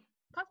screen.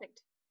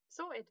 Perfect.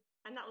 Sorted.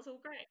 And that was all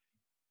great.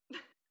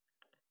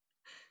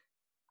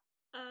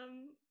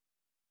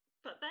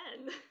 But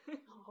then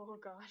oh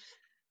gosh.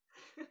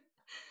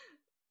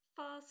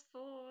 Fast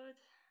forward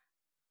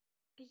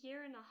a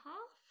year and a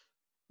half.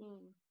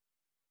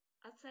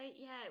 I'd say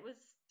it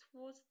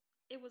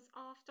was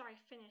after I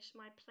finished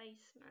my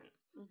placement.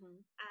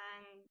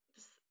 And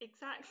the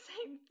exact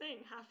same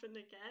thing happened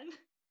again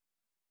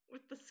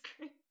with the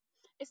screen.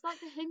 It's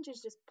like the hinges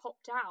just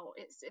popped out.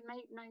 It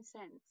made no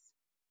sense.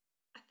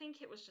 I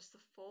think it was just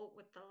a fault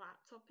with the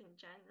laptop in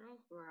general.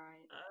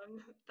 Right.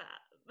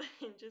 That the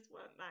hinges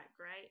weren't that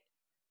great.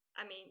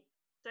 I mean,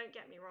 don't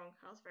get me wrong,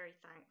 I was very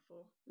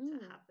thankful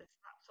to have this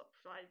laptop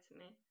provided to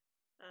me.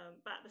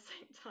 But at the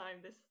same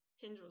time, this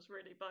hinge was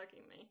really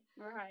bugging me.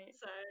 Right.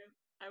 So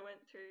I went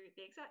through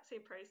the exact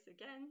same process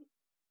again.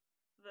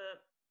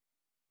 The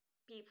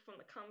people from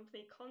the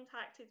company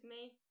contacted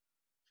me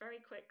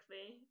very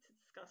quickly to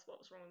discuss what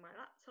was wrong with my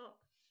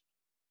laptop.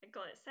 I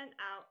got it sent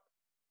out.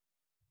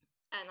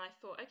 And I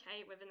thought,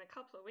 okay, within a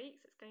couple of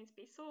weeks, it's going to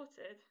be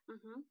sorted.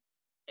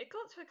 It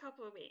got to a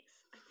couple of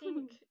weeks. I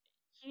think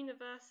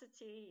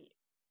university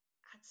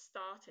had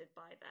started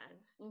by then.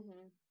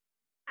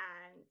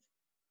 And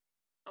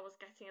I was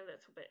getting a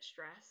little bit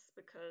stressed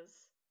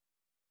because,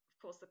 of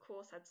course, the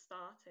course had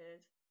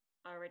started.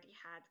 I already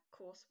had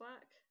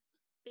coursework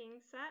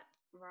being set.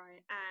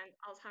 Right. And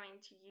I was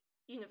having to use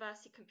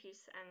university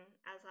computers. And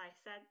as I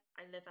said,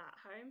 I live at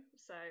home,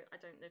 so I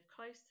don't live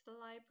close to the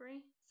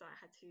library. So I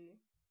had to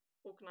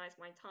organise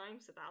my time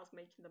so that I was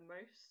making the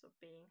most of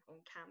being on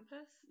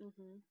campus and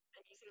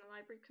using the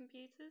library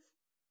computers.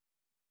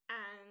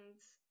 And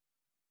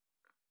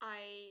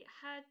I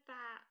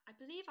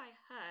believe I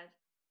heard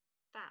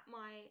that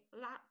my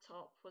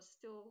laptop was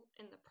still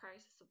in the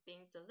process of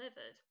being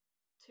delivered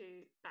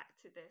back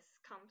to this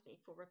company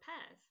for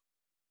repairs.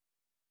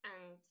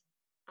 And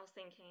I was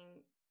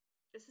thinking,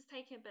 this is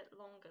taking a bit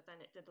longer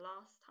than it did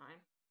last time.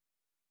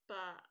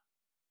 But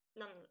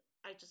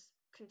I just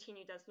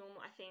continued as normal.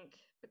 I think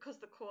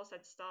because the course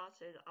had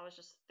started, I was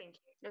just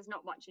thinking there's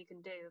not much you can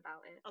do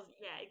about it.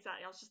 Yeah,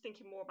 exactly. I was just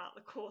thinking more about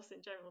the course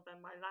in general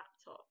than my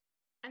laptop.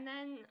 And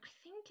then I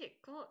think it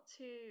got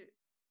to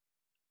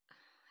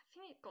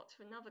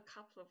another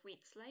couple of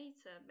weeks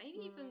later,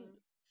 maybe even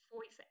 4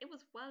 weeks. It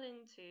was well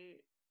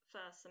into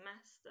first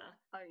semester.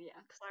 Oh yeah.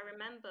 Because I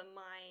remember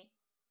my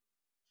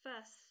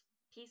first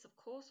piece of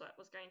coursework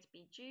was going to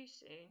be due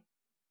soon.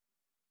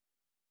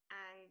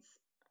 And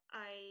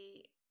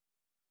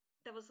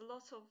there was a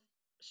lot of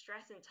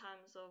stress in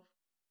terms of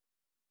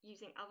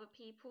using other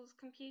people's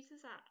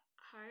computers at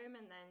home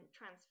and then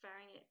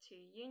transferring it to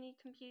uni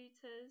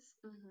computers.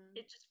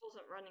 It just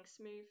wasn't running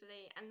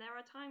smoothly. And there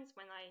are times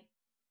when I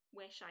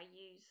wish I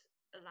used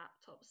a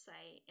laptop,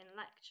 say, in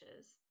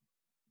lectures.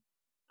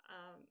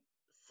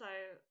 So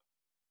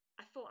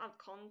I thought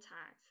I'd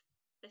contact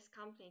this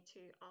company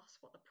to ask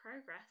what the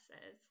progress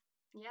is.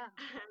 Yeah.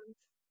 And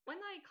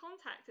when I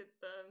contacted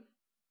them,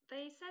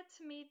 they said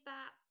to me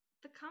that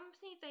the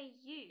company they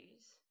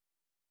use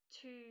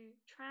to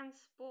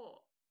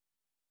transport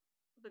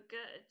the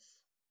goods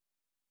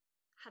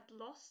had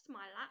lost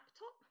my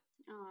laptop.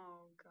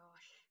 Oh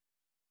gosh.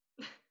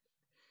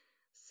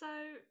 So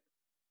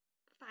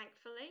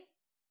thankfully,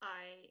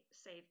 I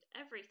saved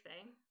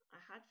everything I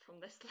had from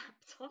this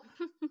laptop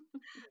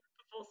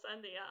before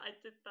sending it. I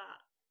did that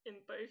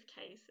in both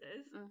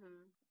cases.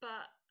 Mm-hmm.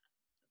 But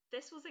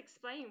this was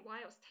explaining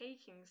why it was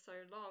taking so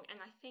long, and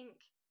I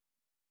think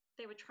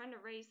they were trying to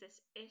raise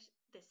this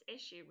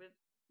issue with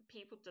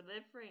people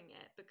delivering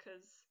it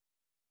because,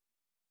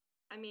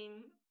 I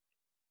mean,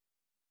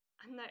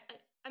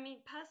 I mean,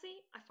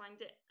 personally, I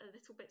find it a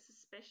little bit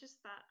suspicious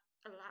that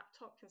a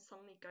laptop can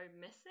suddenly go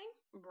missing.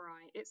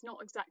 Right. It's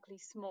not exactly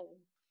small.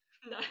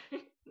 No,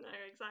 no,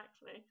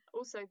 exactly.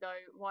 Also,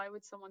 though, why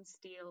would someone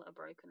steal a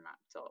broken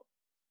laptop?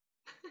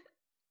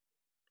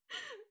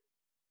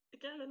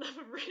 Again,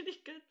 another really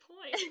good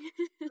point.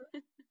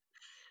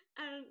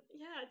 And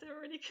yeah, I didn't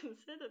really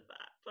consider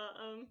that. But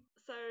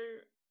so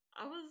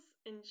I was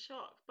in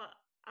shock, but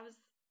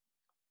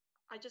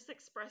I just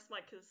expressed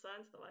my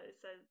concern to them. I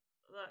said,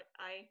 look,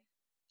 I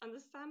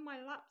understand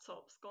my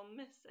laptop's gone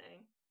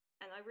missing,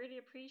 and I really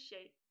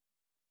appreciate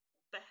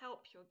the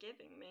help you're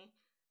giving me.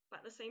 But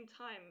at the same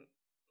time,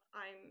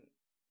 I'm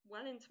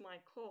well into my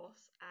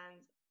course and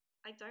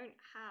I don't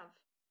have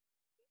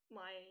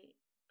my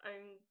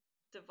own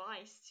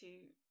device to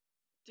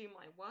do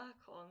my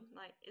work on.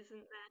 Like,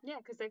 isn't there? Yeah,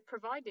 because they've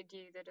provided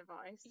you the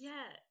device.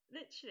 Yeah,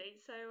 literally.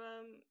 So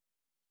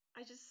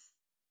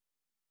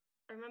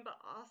I remember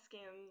asking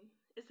him,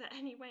 is there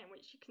any way in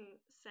which you can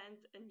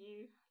send a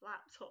new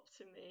laptop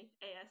to me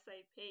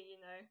ASAP? You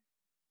know,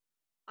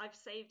 I've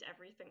saved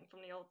everything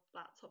from the old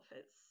laptop.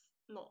 It's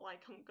not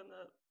like I'm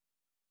gonna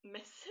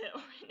miss it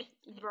or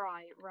anything.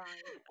 Right.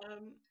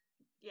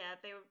 Yeah,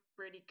 they were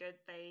really good.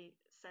 They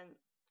sent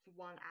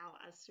one out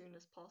as soon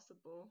as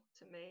possible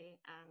to me,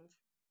 and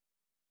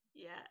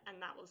yeah,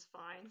 and that was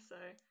fine. So,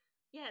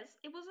 yes,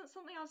 it wasn't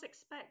something I was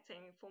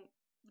expecting from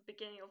the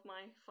beginning of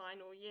my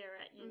final year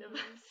at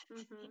university.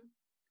 Mm-hmm.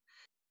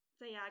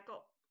 So yeah, I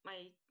got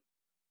my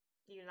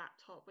new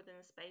laptop within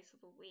the space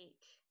of a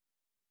week,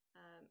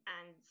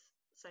 and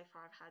so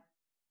far I've had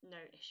no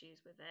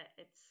issues with it.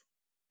 It's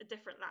a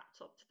different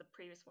laptop to the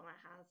previous one I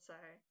had, so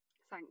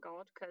Thank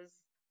God, because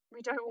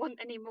we don't want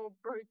any more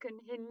broken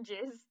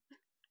hinges.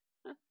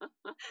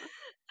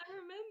 I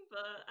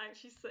remember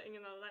actually sitting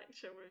in a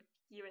lecture with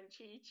you and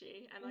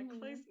Chi-Chi, and I Mm.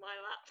 closed my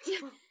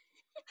laptop,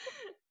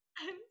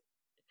 and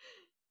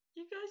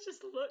you guys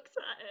just looked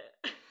at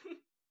it.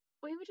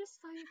 We were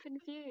just so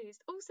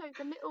confused. Also,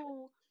 the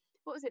little,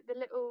 what was it? The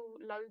little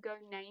logo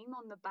name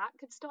on the back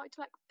had started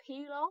to like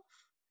peel off,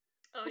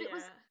 Oh but yeah,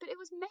 it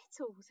was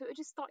metal, so it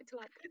just started to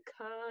like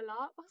curl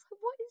up. I was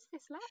like, what is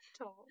this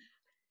laptop?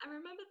 I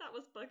remember that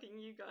was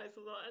bugging you guys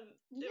a lot, and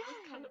it was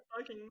Yeah, kind of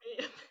bugging me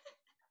a bit.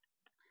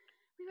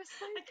 we were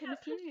so I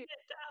kept putting confused.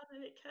 it down,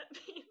 and it kept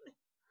peeling.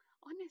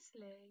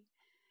 Honestly,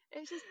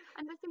 it's just,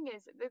 and the thing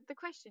is, the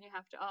question you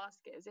have to ask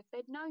is if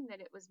they'd known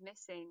that it was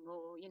missing,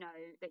 or you know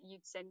that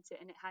you'd sent it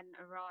and it hadn't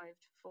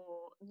arrived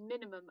for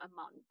minimum a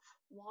month,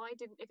 why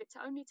didn't, if it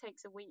only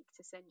takes a week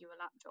to send you a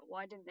laptop,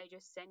 why didn't they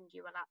just send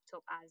you a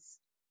laptop as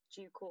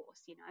due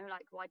course, you know,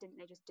 like why didn't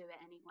they just do it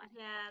anyway?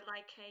 Yeah,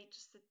 like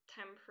just a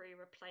temporary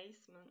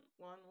replacement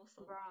one or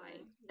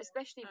Right, something.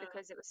 especially Yeah.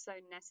 because it was so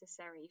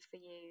necessary for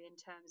you in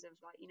terms of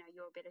like, you know,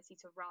 your ability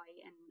to write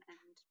and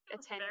It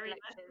was attend very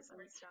lectures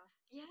and necessary. stuff.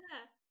 Yeah,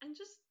 and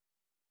just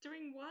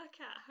doing work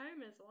at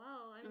home as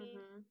well. I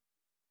mean, Mhm.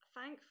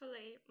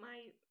 thankfully,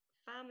 my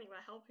family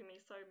were helping me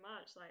so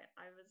much. Like,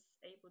 I was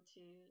able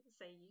to,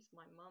 say, use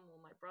my mum or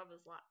my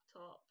brother's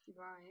laptop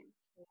Right.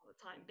 for the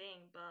time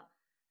being, but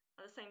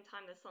at the same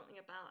time, there's something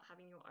about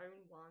having your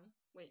own one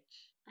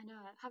which I know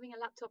having a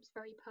laptop's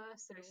very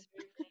goes personal.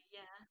 smoothly.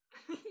 Yeah,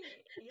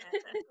 yeah,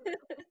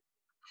 definitely.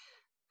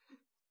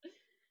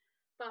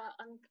 But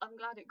I'm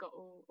glad it got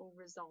all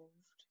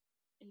resolved,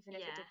 even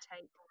if it Yeah, did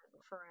take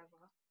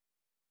forever.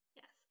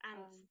 yes,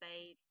 and Um,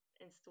 they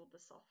installed the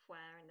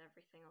software and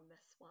everything on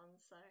this one,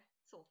 so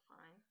it's all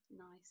fine.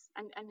 nice.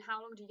 And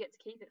how long do you get to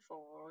keep it for,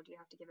 or do you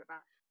have to give it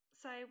back?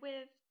 So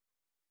with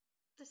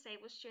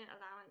disabled student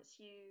allowance,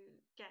 you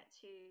get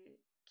to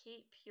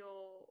keep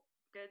your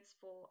goods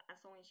for as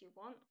long as you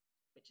want,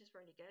 which is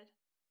really good.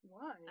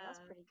 Whoa, that's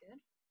Um, pretty good.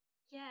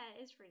 yeah,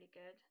 it is really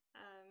good.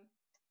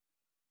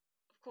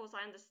 Of course,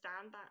 I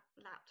understand that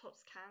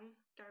laptops can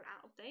go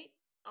out of date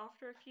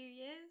after a few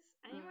years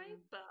anyway,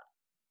 Mm, but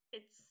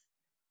it's,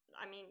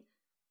 I mean,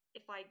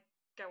 if I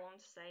go on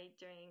to say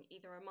doing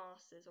either a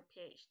master's or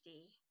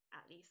PhD,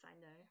 at least I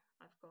know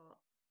I've got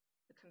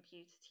the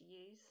computer to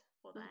use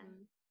for then,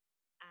 mm-hmm.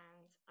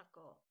 and I've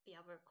got the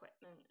other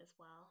equipment as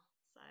well.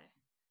 So,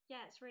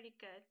 yeah, it's really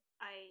good.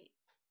 I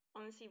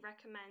honestly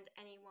recommend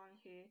anyone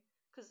who,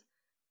 because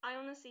I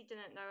honestly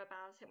didn't know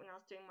about it when I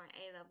was doing my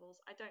A levels.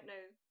 I don't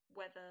know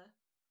whether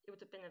it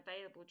would have been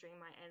available during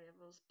my A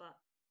levels, but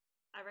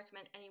I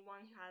recommend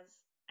anyone who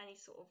has any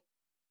sort of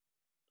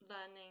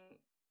learning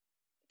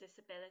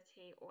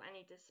disability or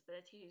any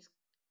disability who's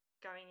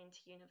going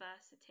into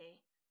university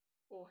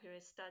or who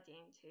is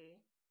studying to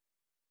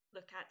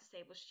look at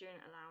disabled student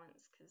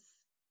allowance, because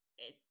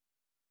it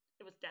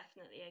was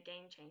definitely a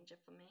game changer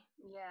for me.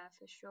 Yeah,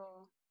 for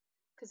sure.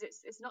 Because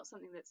it's not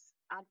something that's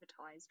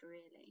advertised,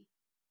 really.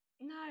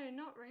 No,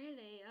 not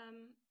really.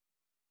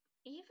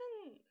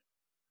 Even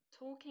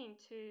talking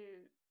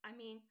to, I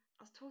mean,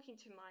 I was talking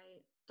to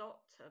my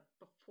doctor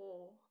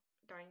before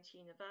going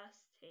to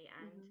university,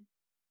 and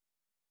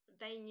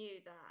they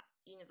knew that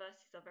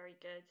universities are very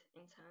good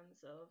in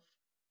terms of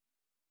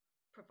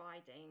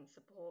providing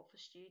support for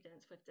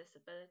students with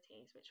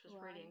disabilities, which was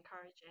really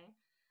encouraging.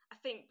 I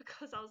think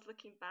because I was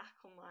looking back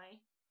on my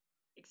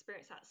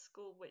experience at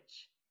school,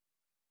 which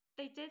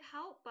they did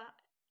help, but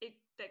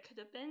there could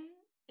have been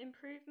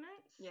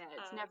improvements. Yeah,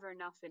 it's never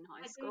enough in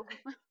high school.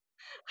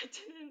 I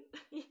didn't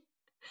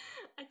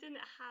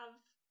have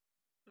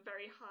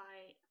very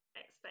high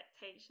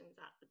expectations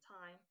at the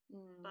time,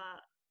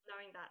 but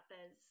knowing that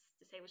there's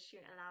disabled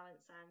student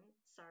allowance and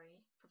Surrey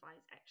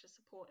provides extra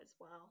support as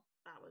well,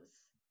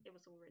 it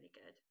was all really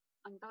good.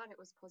 I'm glad it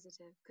was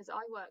positive, because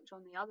I worked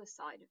on the other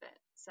side of it.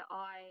 So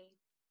I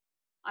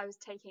was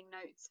taking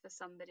notes for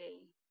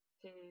somebody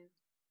who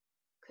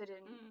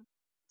couldn't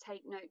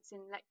take notes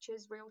in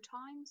lectures real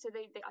time. So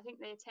they I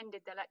think they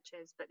attended the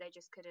lectures, but they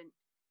just couldn't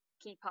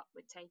keep up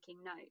with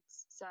taking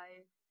notes. So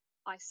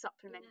I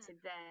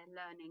supplemented their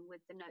learning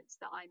with the notes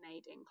that I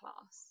made in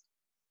class.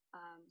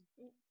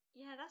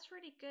 Yeah, that's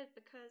really good,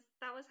 because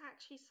that was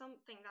actually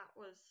something that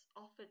was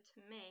offered to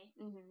me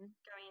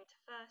going into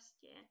first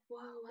year.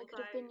 Whoa, I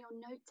could have been your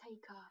note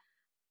taker.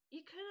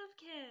 You could have,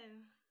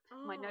 Kim.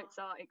 Oh. My notes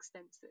are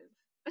extensive.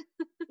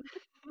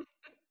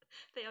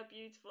 They are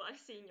beautiful. I've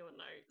seen your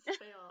notes.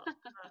 They are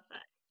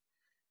perfect.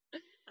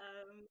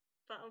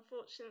 But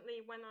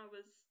unfortunately, when I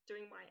was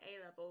doing my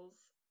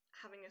A-levels,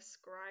 having a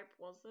scribe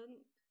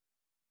wasn't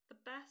the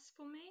best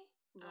for me.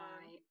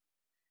 Right.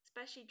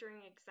 Especially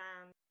during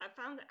exams. I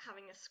found that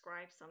having a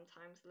scribe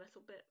sometimes a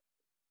little bit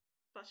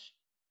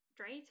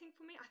frustrating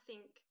for me. I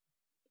think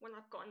when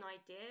I've got an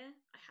idea,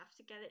 I have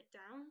to get it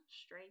down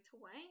straight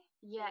away.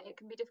 Yeah, it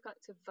can be difficult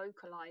to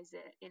vocalize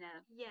it in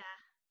a... Yeah,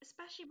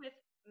 especially with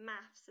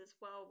maths as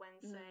well, when,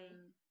 say,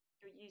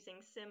 you're using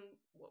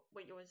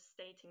what you're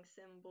stating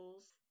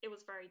symbols. It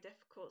was very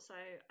difficult, so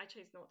I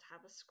chose not to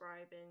have a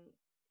scribe in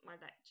my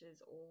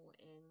lectures or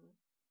in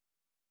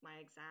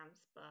my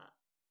exams. But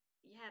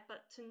yeah,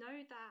 but to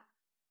know that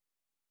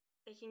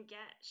they can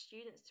get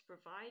students to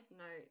provide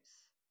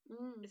notes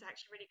is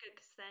actually really good,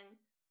 because then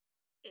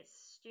it's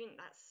a student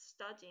that's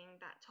studying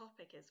that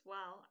topic as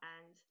well,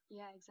 and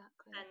yeah,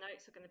 exactly, their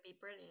notes are going to be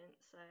brilliant.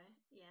 So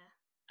yeah.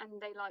 And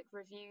they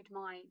reviewed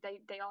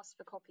they asked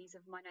for copies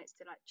of my notes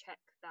to check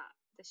that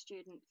the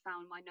student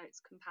found my notes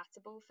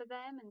compatible for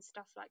them and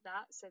stuff like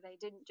that. So they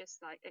didn't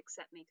just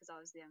accept me because I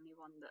was the only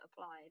one that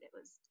applied. It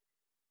was,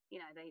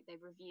 they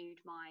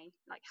reviewed my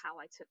how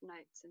I took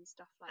notes and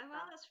stuff like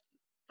that.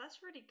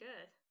 That's really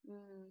good.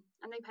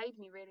 And they paid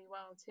me really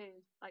well too.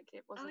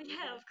 It wasn't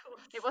of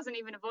course. It wasn't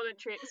even a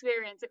voluntary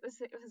experience. It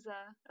was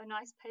a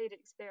nice paid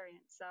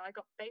experience. So I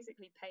got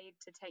basically paid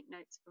to take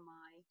notes for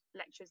my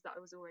lectures that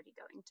I was already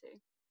going to.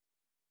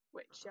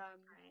 Which,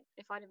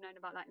 if I'd have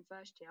known about that in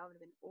first year, I would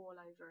have been all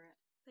over it.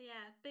 So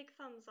yeah, big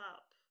thumbs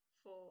up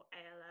for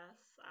ALS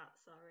at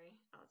Surrey,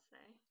 I'd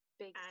say.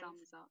 Big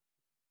thumbs up.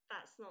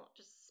 That's not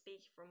just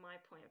speaking from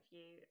my point of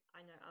view.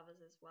 I know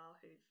others as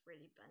well who've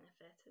really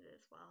benefited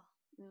as well.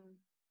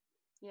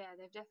 Yeah,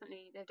 they've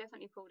definitely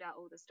pulled out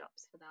all the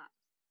stops for that,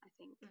 I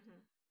think.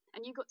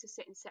 And you got to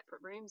sit in separate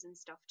rooms and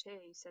stuff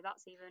too, so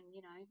that's even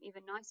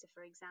nicer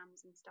for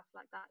exams and stuff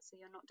like that. So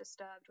you're not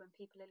disturbed when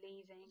people are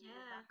leaving and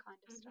all that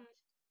kind of stuff.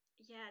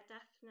 Yeah,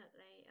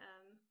 definitely.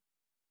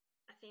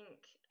 I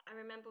think I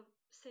remember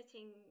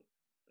sitting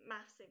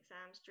maths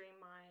exams during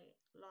my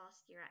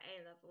last year at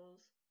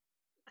A-levels.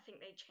 I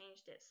think they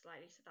changed it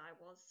slightly so that I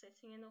was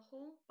sitting in a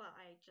hall, but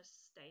I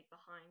just stayed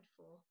behind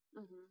for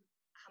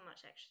how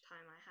much extra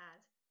time I had.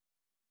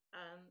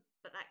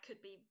 But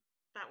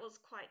that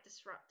was quite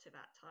disruptive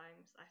at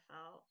times, I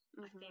felt.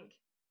 I think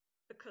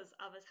because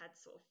others had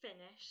sort of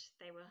finished,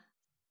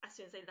 as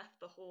soon as they left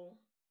the hall,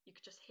 you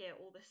could just hear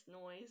all this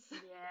noise.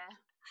 Yeah.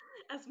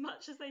 As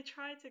much as they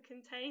tried to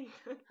contain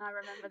them. I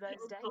remember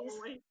those days.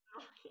 Always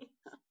noise.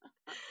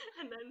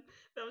 And then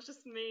there was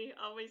just me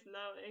always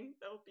knowing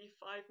there would be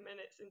 5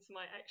 minutes into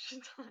my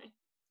extra time.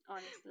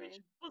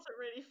 Honestly. Which wasn't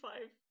really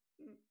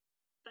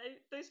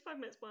those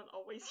 5 minutes weren't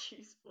always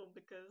useful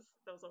because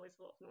there was always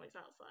a lot of noise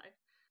outside.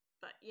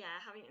 But yeah,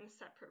 having it in a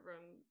separate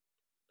room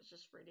was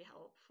just really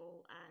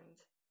helpful. And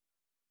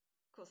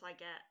of course I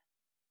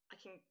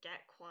can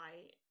get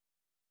quite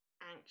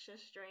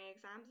anxious during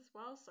exams as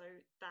well, so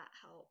that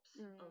helps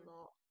a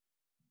lot,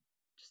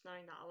 just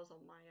knowing that I was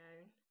on my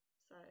own.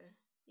 So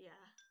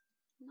yeah.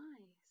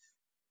 Nice.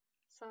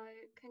 So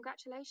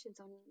congratulations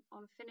on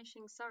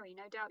finishing Surrey.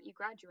 No doubt you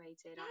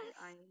graduated.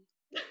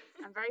 Yes.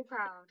 I'm very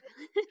proud.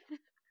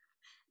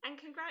 And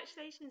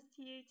congratulations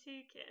to you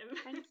too, Kim.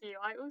 Thank you.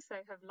 I also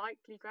have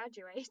likely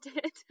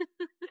graduated.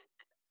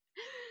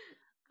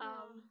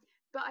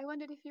 But I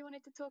wondered if you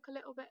wanted to talk a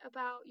little bit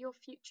about your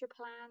future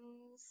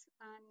plans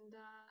and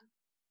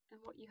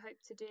what you hope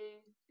to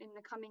do in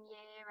the coming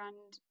year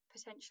and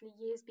potentially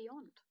years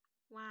beyond.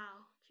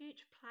 Wow,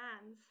 future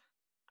plans.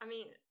 I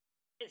mean,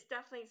 it's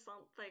definitely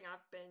something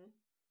I've been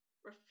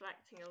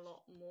reflecting a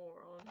lot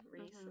more on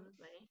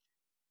recently,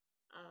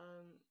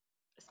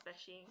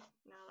 especially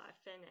now that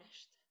I've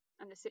finished.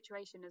 And the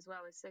situation as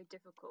well is so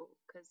difficult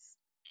because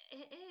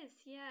It is,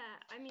 yeah.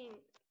 I mean,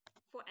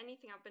 for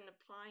anything I've been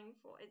applying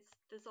for,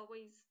 there's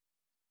always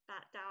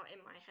that doubt in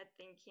my head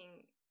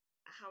thinking,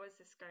 how is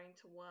this going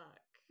to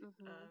work?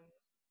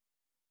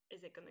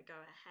 Is it going to go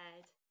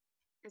ahead?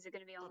 Is it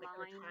going to be Are they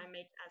online? going to try and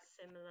make it as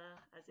similar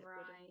as it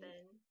would have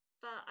been?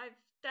 But I've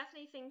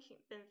definitely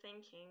been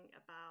thinking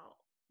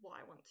about what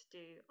I want to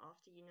do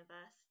after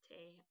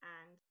university,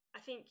 and I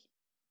think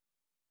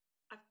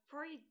I've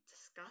probably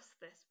discussed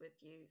this with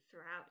you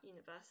throughout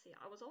university.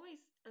 I was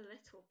always a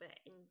little bit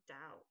in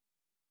doubt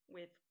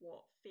with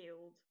what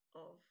field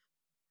of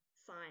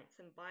science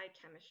and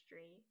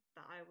biochemistry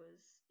that I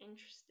was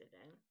interested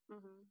in.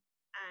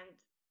 And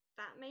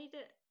that made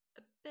it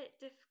a bit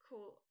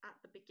difficult at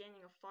the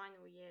beginning of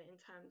final year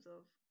in terms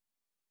of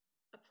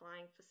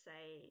applying for,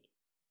 say,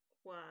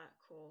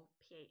 work or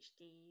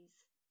PhDs,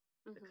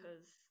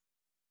 because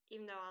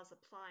even though I was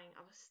applying,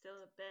 I was still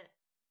a bit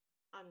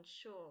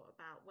unsure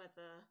about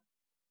whether,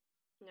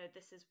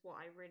 this is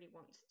what I really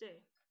want to do.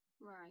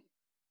 Right.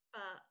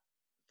 But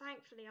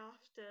thankfully,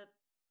 after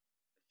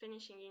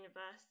finishing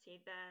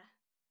university, there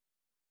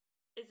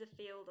is a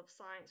field of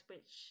science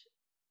which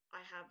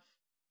I have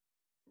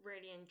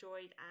really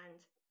enjoyed, and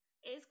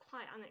it is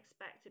quite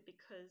unexpected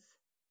because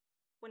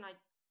when I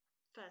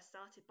first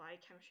started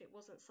biochemistry, it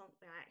wasn't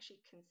something I actually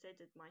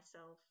considered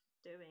myself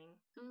doing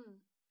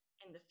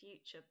in the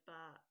future,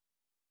 but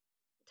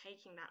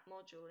taking that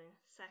module in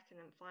second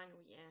and final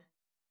year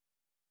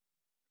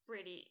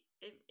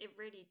it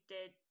really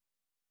did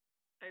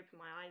open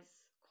my eyes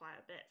quite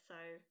a bit. So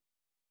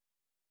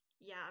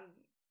yeah, I'm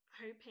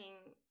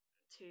hoping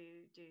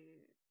to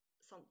do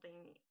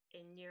something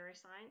in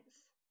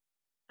neuroscience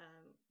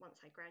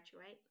once I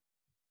graduate.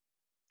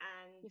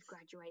 And you've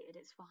graduated,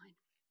 it's fine.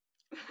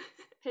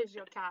 Here's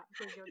your cap,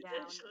 here's your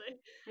gown,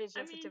 here's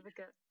your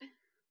certificate.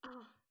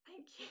 Oh,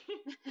 thank you.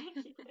 Thank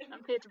you.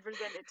 I'm here to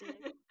present it to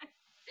you.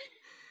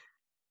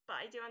 But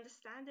I do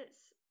understand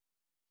it's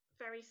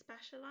very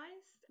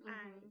specialized,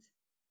 and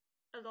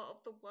a lot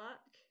of the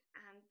work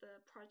and the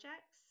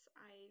projects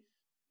I've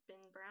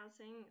been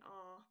browsing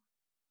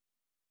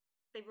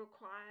they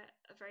require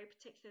a very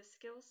particular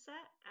skill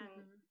set,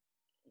 and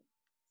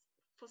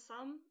for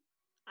some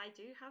I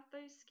do have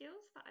those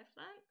skills that I've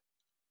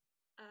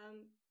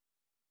learned,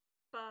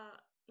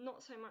 but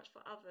not so much for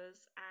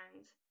others,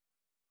 and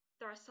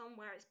there are some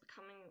where it's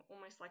becoming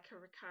almost like a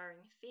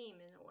recurring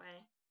theme in a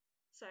way.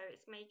 So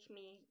it's making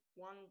me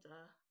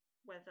wonder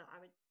whether I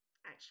would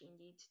actually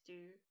need to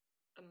do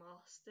a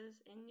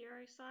master's in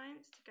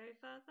neuroscience to go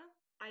further.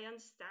 I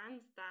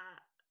understand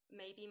that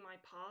maybe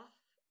my path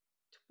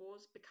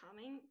towards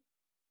becoming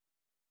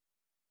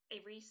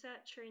a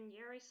researcher in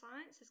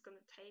neuroscience is going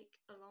to take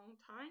a long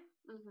time.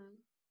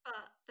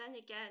 But then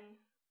again,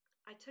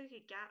 I took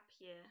a gap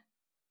year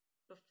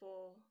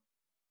before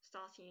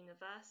starting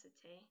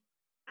university,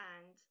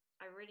 and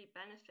I really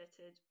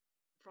benefited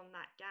from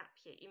that gap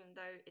year, even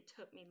though it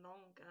took me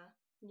longer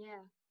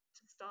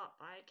to start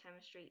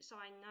biochemistry. So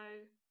I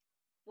know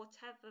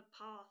whatever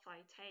path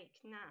I take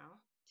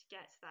now to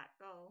get to that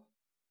goal,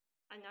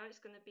 I know it's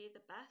going to be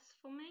the best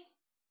for me.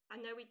 I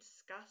know we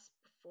discussed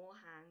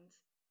beforehand,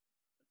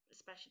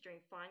 especially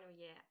during final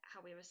year,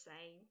 how we were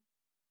saying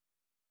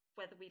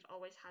whether we've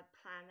always had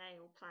plan A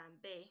or plan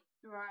B.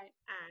 Right.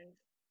 And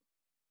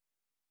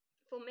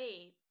for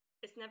me,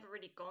 it's never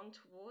really gone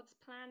towards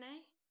plan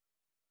A,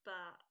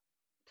 but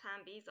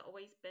plan B's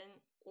always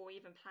been, or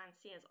even plan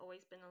C has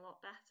always been a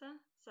lot better.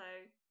 So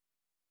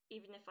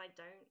even if I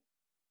don't,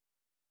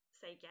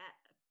 say, get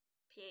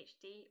a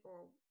PhD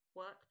or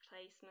work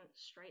placement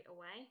straight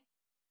away,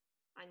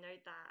 I know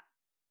that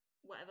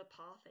whatever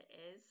path it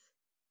is,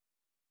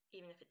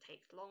 even if it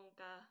takes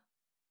longer,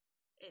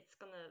 it's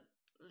going to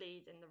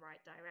lead in the right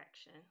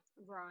direction.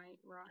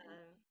 Right.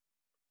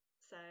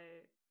 So,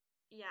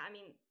 yeah, I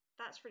mean,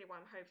 that's really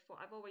what I'm hoping for.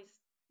 I've always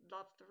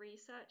loved the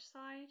research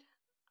side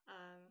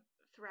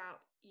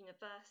throughout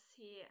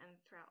university and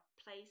throughout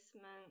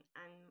placement,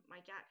 and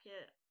my gap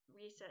year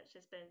research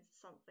has been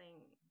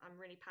something I'm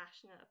really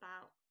passionate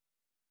about.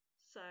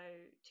 So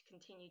to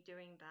continue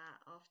doing that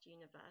after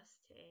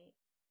university,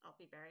 I'll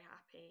be very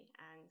happy,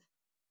 and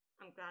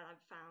I'm glad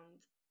I've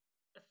found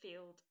a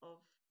field of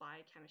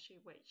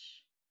biochemistry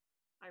which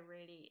I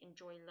really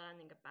enjoy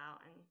learning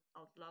about, and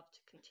I'd love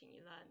to continue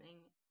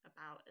learning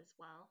about as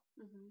well.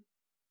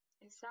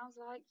 It sounds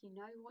like you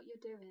know what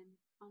you're doing.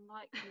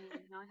 Unlike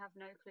me, I have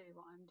no clue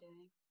what I'm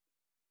doing.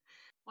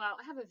 Well,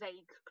 I have a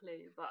vague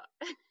clue, but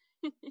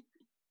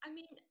I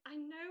mean, I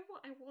know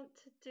what I want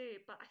to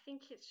do, but I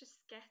think it's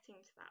just getting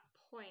to that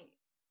point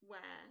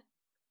where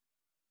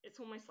it's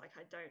almost like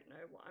I don't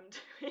know what I'm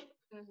doing.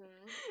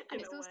 and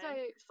it's also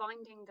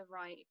finding the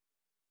right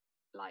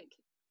like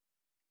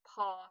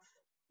path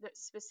that's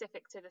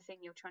specific to the thing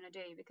you're trying to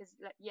do, because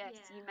yes,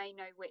 Yeah. you may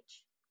know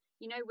which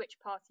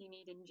path you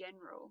need in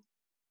general,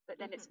 but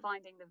then it's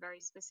finding the very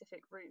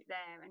specific route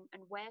there,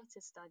 and where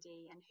to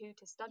study and who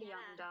to study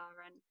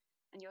under,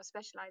 and your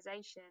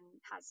specialization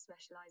has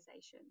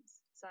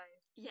specializations. So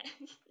yeah,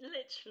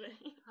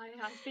 literally.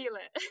 I feel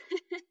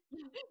it.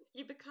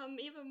 You become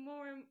even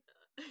more.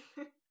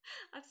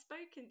 I've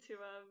spoken to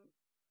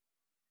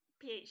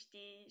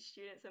PhD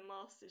students and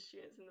master's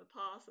students in the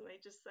past, and they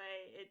just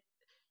say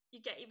you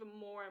get even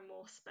more and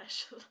more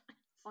specialized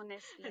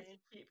Honestly, as you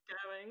keep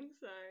going.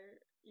 So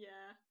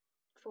yeah,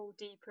 fall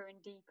deeper and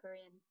deeper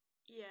in.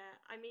 yeah.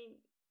 I mean,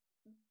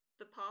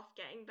 the path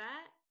getting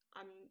there,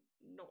 I'm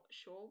not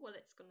sure what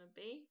it's gonna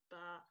be,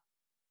 but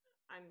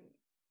I'm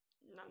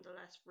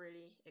nonetheless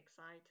really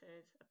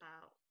excited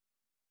about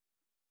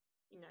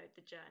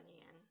the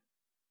journey and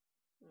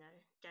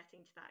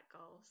getting to that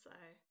goal. So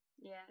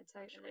yeah,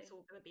 totally. I'm sure it's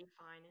all gonna be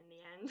fine in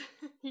the end.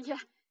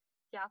 Yeah,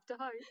 you have to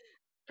hope.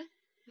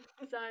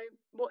 So,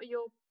 what are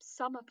your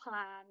summer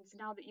plans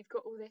now that you've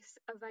got all this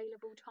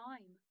available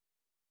time?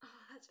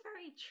 Oh, that's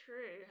very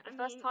true. The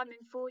first time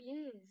in 4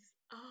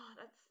 years. Oh,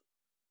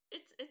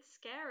 it's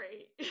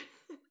scary.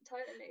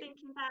 Totally.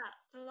 Thinking that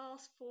the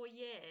last 4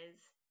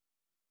 years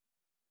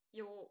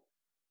you're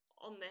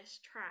on this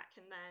track,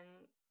 and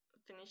then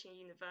finishing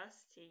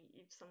university,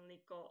 you've suddenly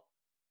got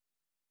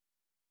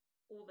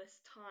all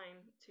this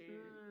time to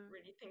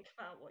really think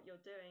about what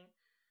you're doing.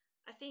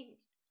 I think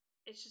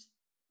it's just,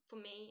 for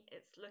me,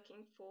 it's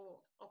looking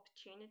for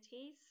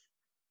opportunities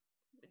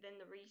within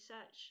the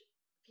research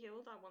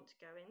field I want to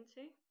go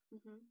into.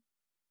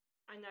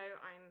 I know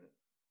I'm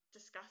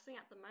discussing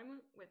at the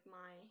moment with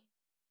my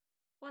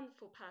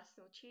wonderful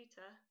personal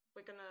tutor.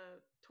 We're going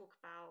to talk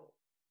about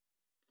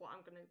what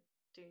I'm going to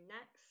do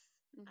next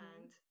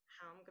and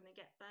how I'm going to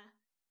get there,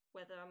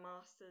 whether a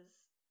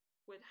master's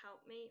would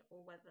help me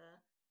or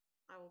whether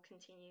I will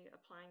continue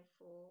applying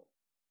for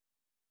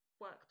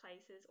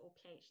workplaces or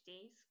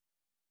PhDs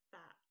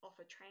that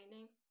offer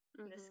training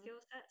in the skill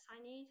sets I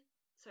need.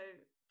 So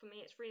for me,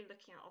 it's really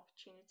looking at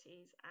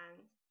opportunities.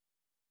 And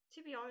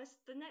to be honest,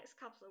 the next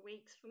couple of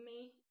weeks for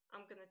me,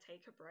 I'm going to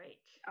take a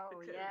break.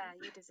 Oh, yeah,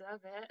 you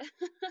deserve it.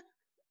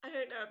 I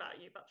don't know about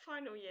you, but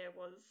final year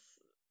was...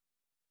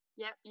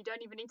 Yep, you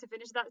don't even need to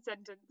finish that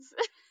sentence.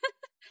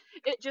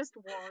 It just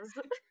was.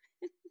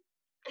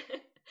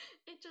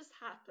 It just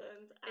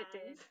happened. It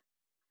did.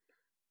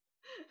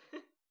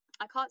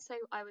 I can't say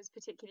I was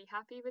particularly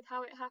happy with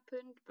how it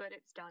happened, but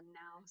it's done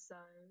now, so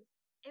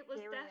it was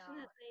here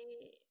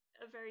definitely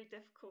a very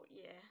difficult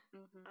year,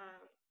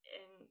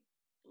 in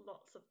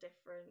lots of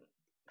different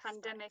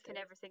pandemic and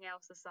everything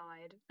else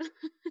aside.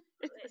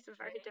 It was a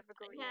very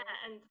difficult year. Yeah,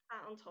 and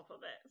that on top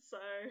of it. So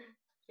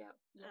yep.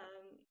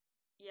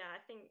 Yeah,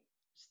 I think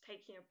just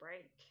taking a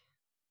break,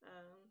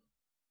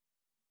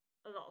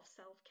 a lot of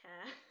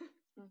self-care.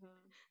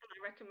 And I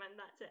recommend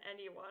that to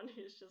anyone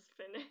who's just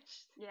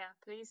finished. Yeah,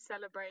 please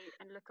celebrate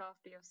and look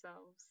after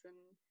yourselves and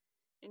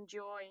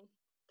enjoy.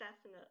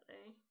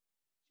 Definitely.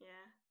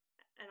 Yeah.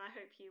 And I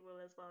hope you will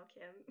as well,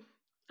 Kim.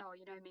 Oh,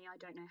 you know me, I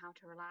don't know how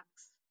to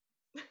relax.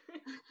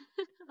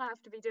 I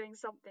have to be doing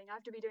something. I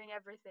have to be doing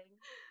everything.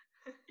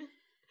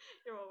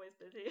 You're always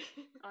busy.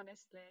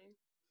 Honestly.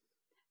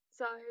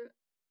 So,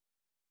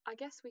 I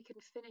guess we can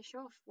finish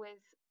off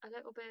with a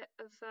little bit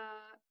of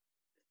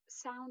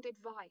sound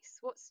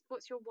advice.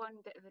 What's your one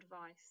bit of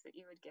advice that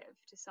you would give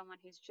to someone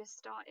who's just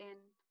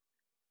starting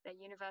their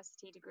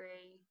university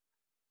degree,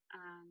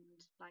 and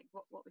like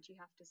what would you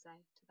have to say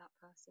to that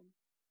person?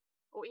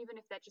 Or even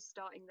if they're just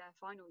starting their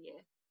final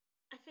year?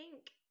 I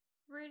think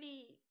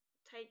really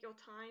take your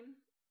time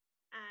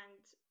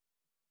and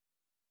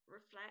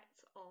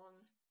reflect on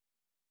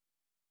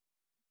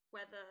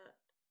whether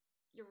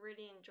you're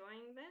really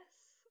enjoying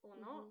this or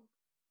not.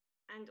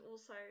 And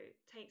also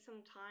take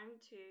some time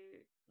to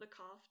look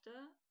after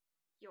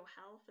your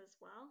health as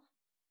well.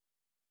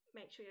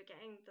 Make sure you're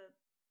getting the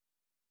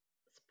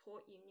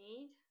support you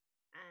need,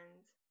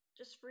 and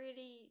just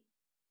really,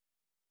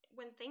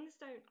 when things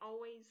don't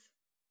always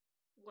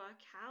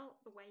work out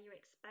the way you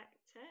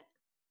expect it,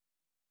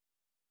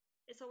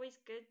 it's always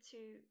good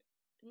to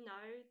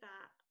know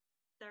that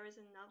there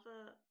is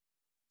another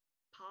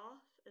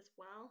path as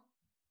well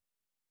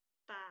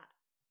that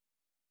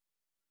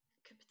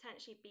could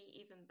potentially be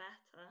even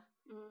better.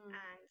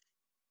 And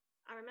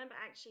I remember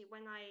actually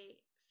when I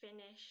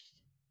finished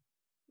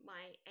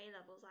my A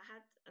levels, I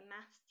had a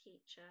maths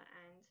teacher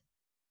and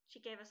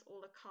she gave us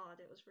all a card.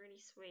 It was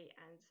really sweet,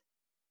 and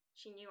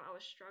she knew I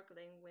was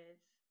struggling with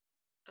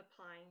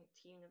applying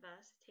to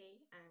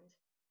university and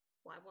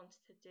what I wanted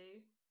to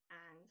do,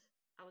 and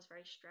I was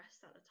very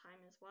stressed at the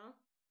time as well.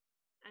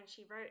 And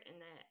she wrote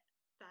in it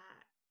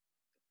that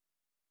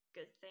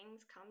good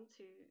things come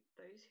to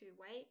those who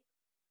wait.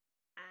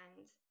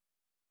 And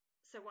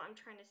so what I'm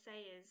trying to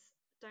say is,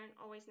 don't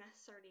always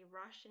necessarily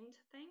rush into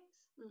things.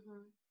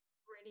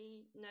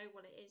 Really know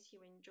what it is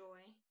you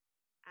enjoy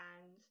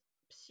and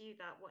pursue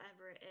that,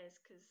 whatever it is,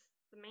 because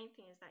the main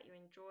thing is that you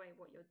enjoy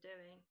what you're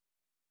doing.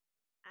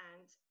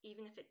 And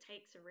even if it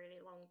takes a really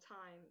long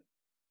time,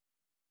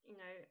 you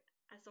know,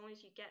 as long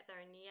as you get there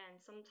in the end,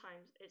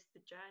 sometimes it's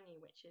the journey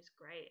which is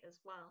great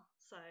as well.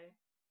 So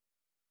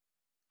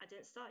I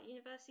didn't start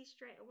university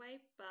straight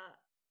away,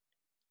 but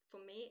for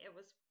me, it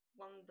was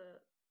one of the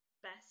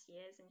best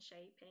years in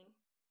shaping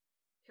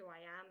who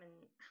I am and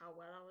how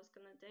well I was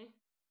going to do.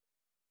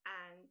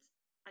 And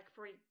I could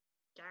probably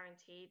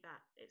guarantee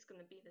that it's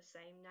going to be the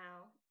same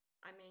now.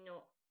 I may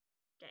not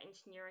get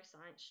into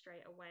neuroscience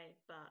straight away,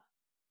 but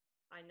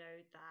I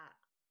know that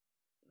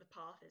the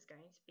path is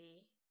going to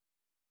be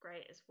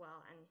great as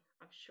well, and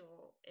I'm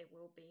sure it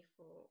will be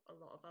for a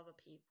lot of other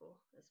people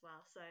as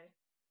well. So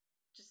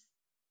just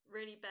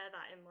really bear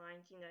that in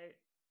mind, you know,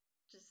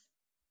 just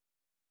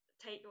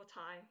take your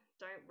time,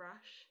 don't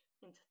rush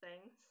into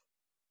things.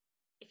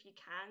 If you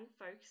can,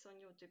 focus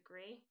on your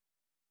degree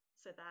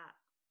so that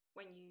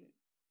when you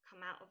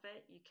come out of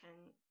it, you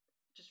can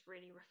just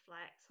really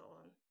reflect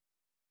on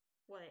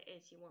what it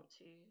is you want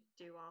to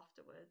do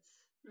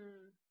afterwards.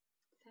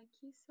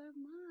 Thank you so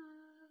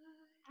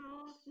much.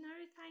 Oh, no,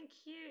 thank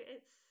you.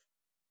 It's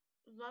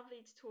lovely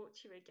to talk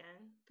to you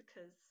again,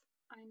 because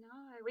I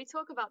know we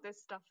talk about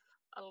this stuff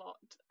a lot.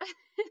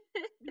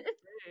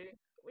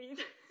 We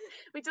do.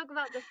 We talk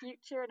about the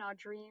future and our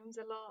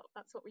dreams a lot.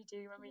 That's what we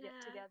do when we get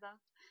together.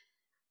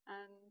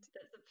 And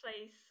there's a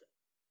place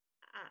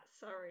at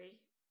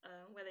Surrey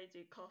where they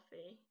do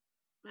coffee,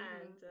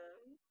 and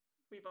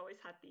we've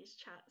always had these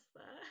chats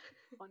there.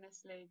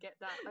 Honestly, get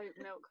that oat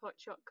milk hot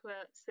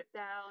chocolate, sit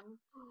down,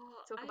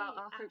 talk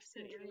about our hopes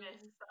and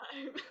dreams.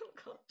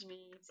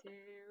 Me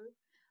too.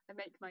 I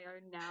make my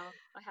own now.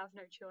 I have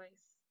no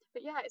choice.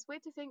 But yeah, it's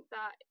weird to think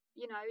that,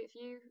 you know, if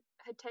you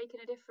had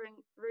taken a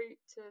different route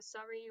to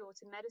Surrey or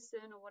to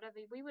medicine or whatever,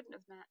 we wouldn't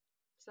have met.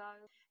 So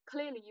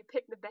clearly you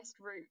picked the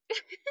best route.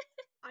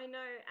 I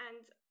know,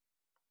 and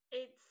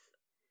it's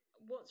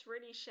what's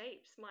really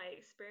shapes my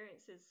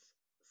experiences.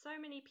 So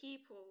many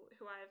people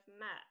who I've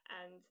met,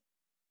 and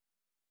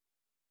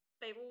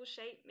they've all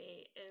shaped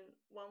me in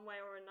one way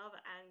or another,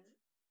 and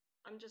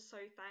I'm just so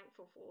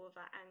thankful for all of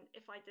that. And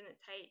if I didn't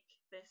take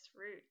this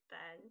route,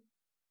 then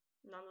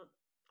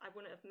I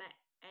wouldn't have met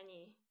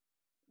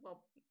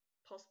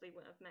possibly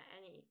wouldn't have met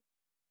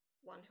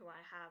anyone who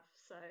I have.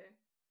 So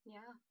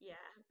yeah,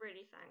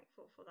 really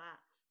thankful for that.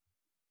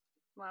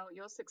 Well,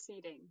 you're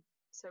succeeding,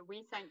 so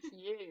we thank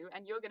you,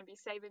 and you're going to be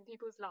saving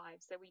people's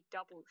lives, so we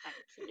double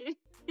thank you.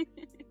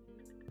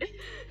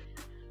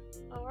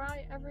 All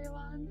right,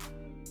 everyone,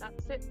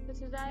 that's it for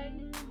today.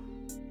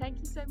 Thank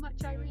you so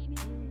much, Irene.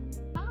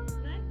 Bye.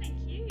 No,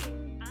 thank you.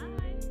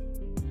 Bye.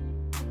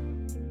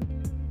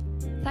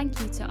 Thank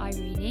you to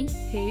Irene,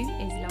 who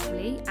is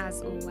lovely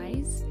as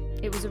always.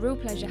 It was a real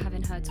pleasure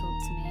having her talk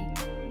to me.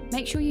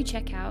 Make sure you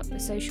check out the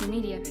social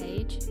media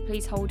page,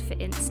 Please Hold for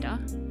Insta,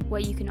 where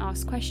you can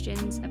ask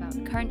questions about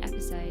the current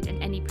episode and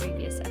any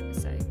previous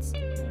episodes.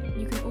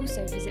 You can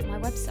also visit my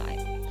website,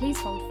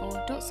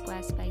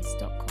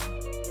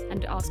 pleaseholdfor.squarespace.com,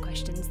 and ask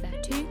questions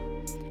there too,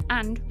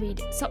 and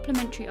read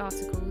supplementary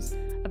articles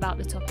about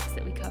the topics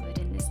that we covered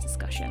in this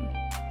discussion.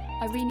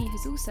 Irene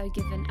has also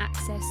given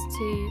access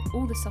to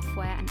all the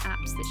software and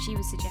apps that she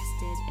was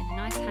suggested in a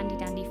nice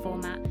handy-dandy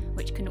format,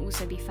 which can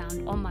also be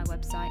found on my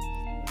website.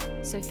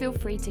 So feel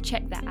free to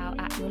check that out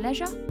at your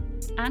leisure.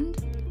 And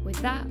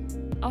with that,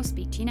 I'll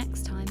speak to you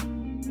next time.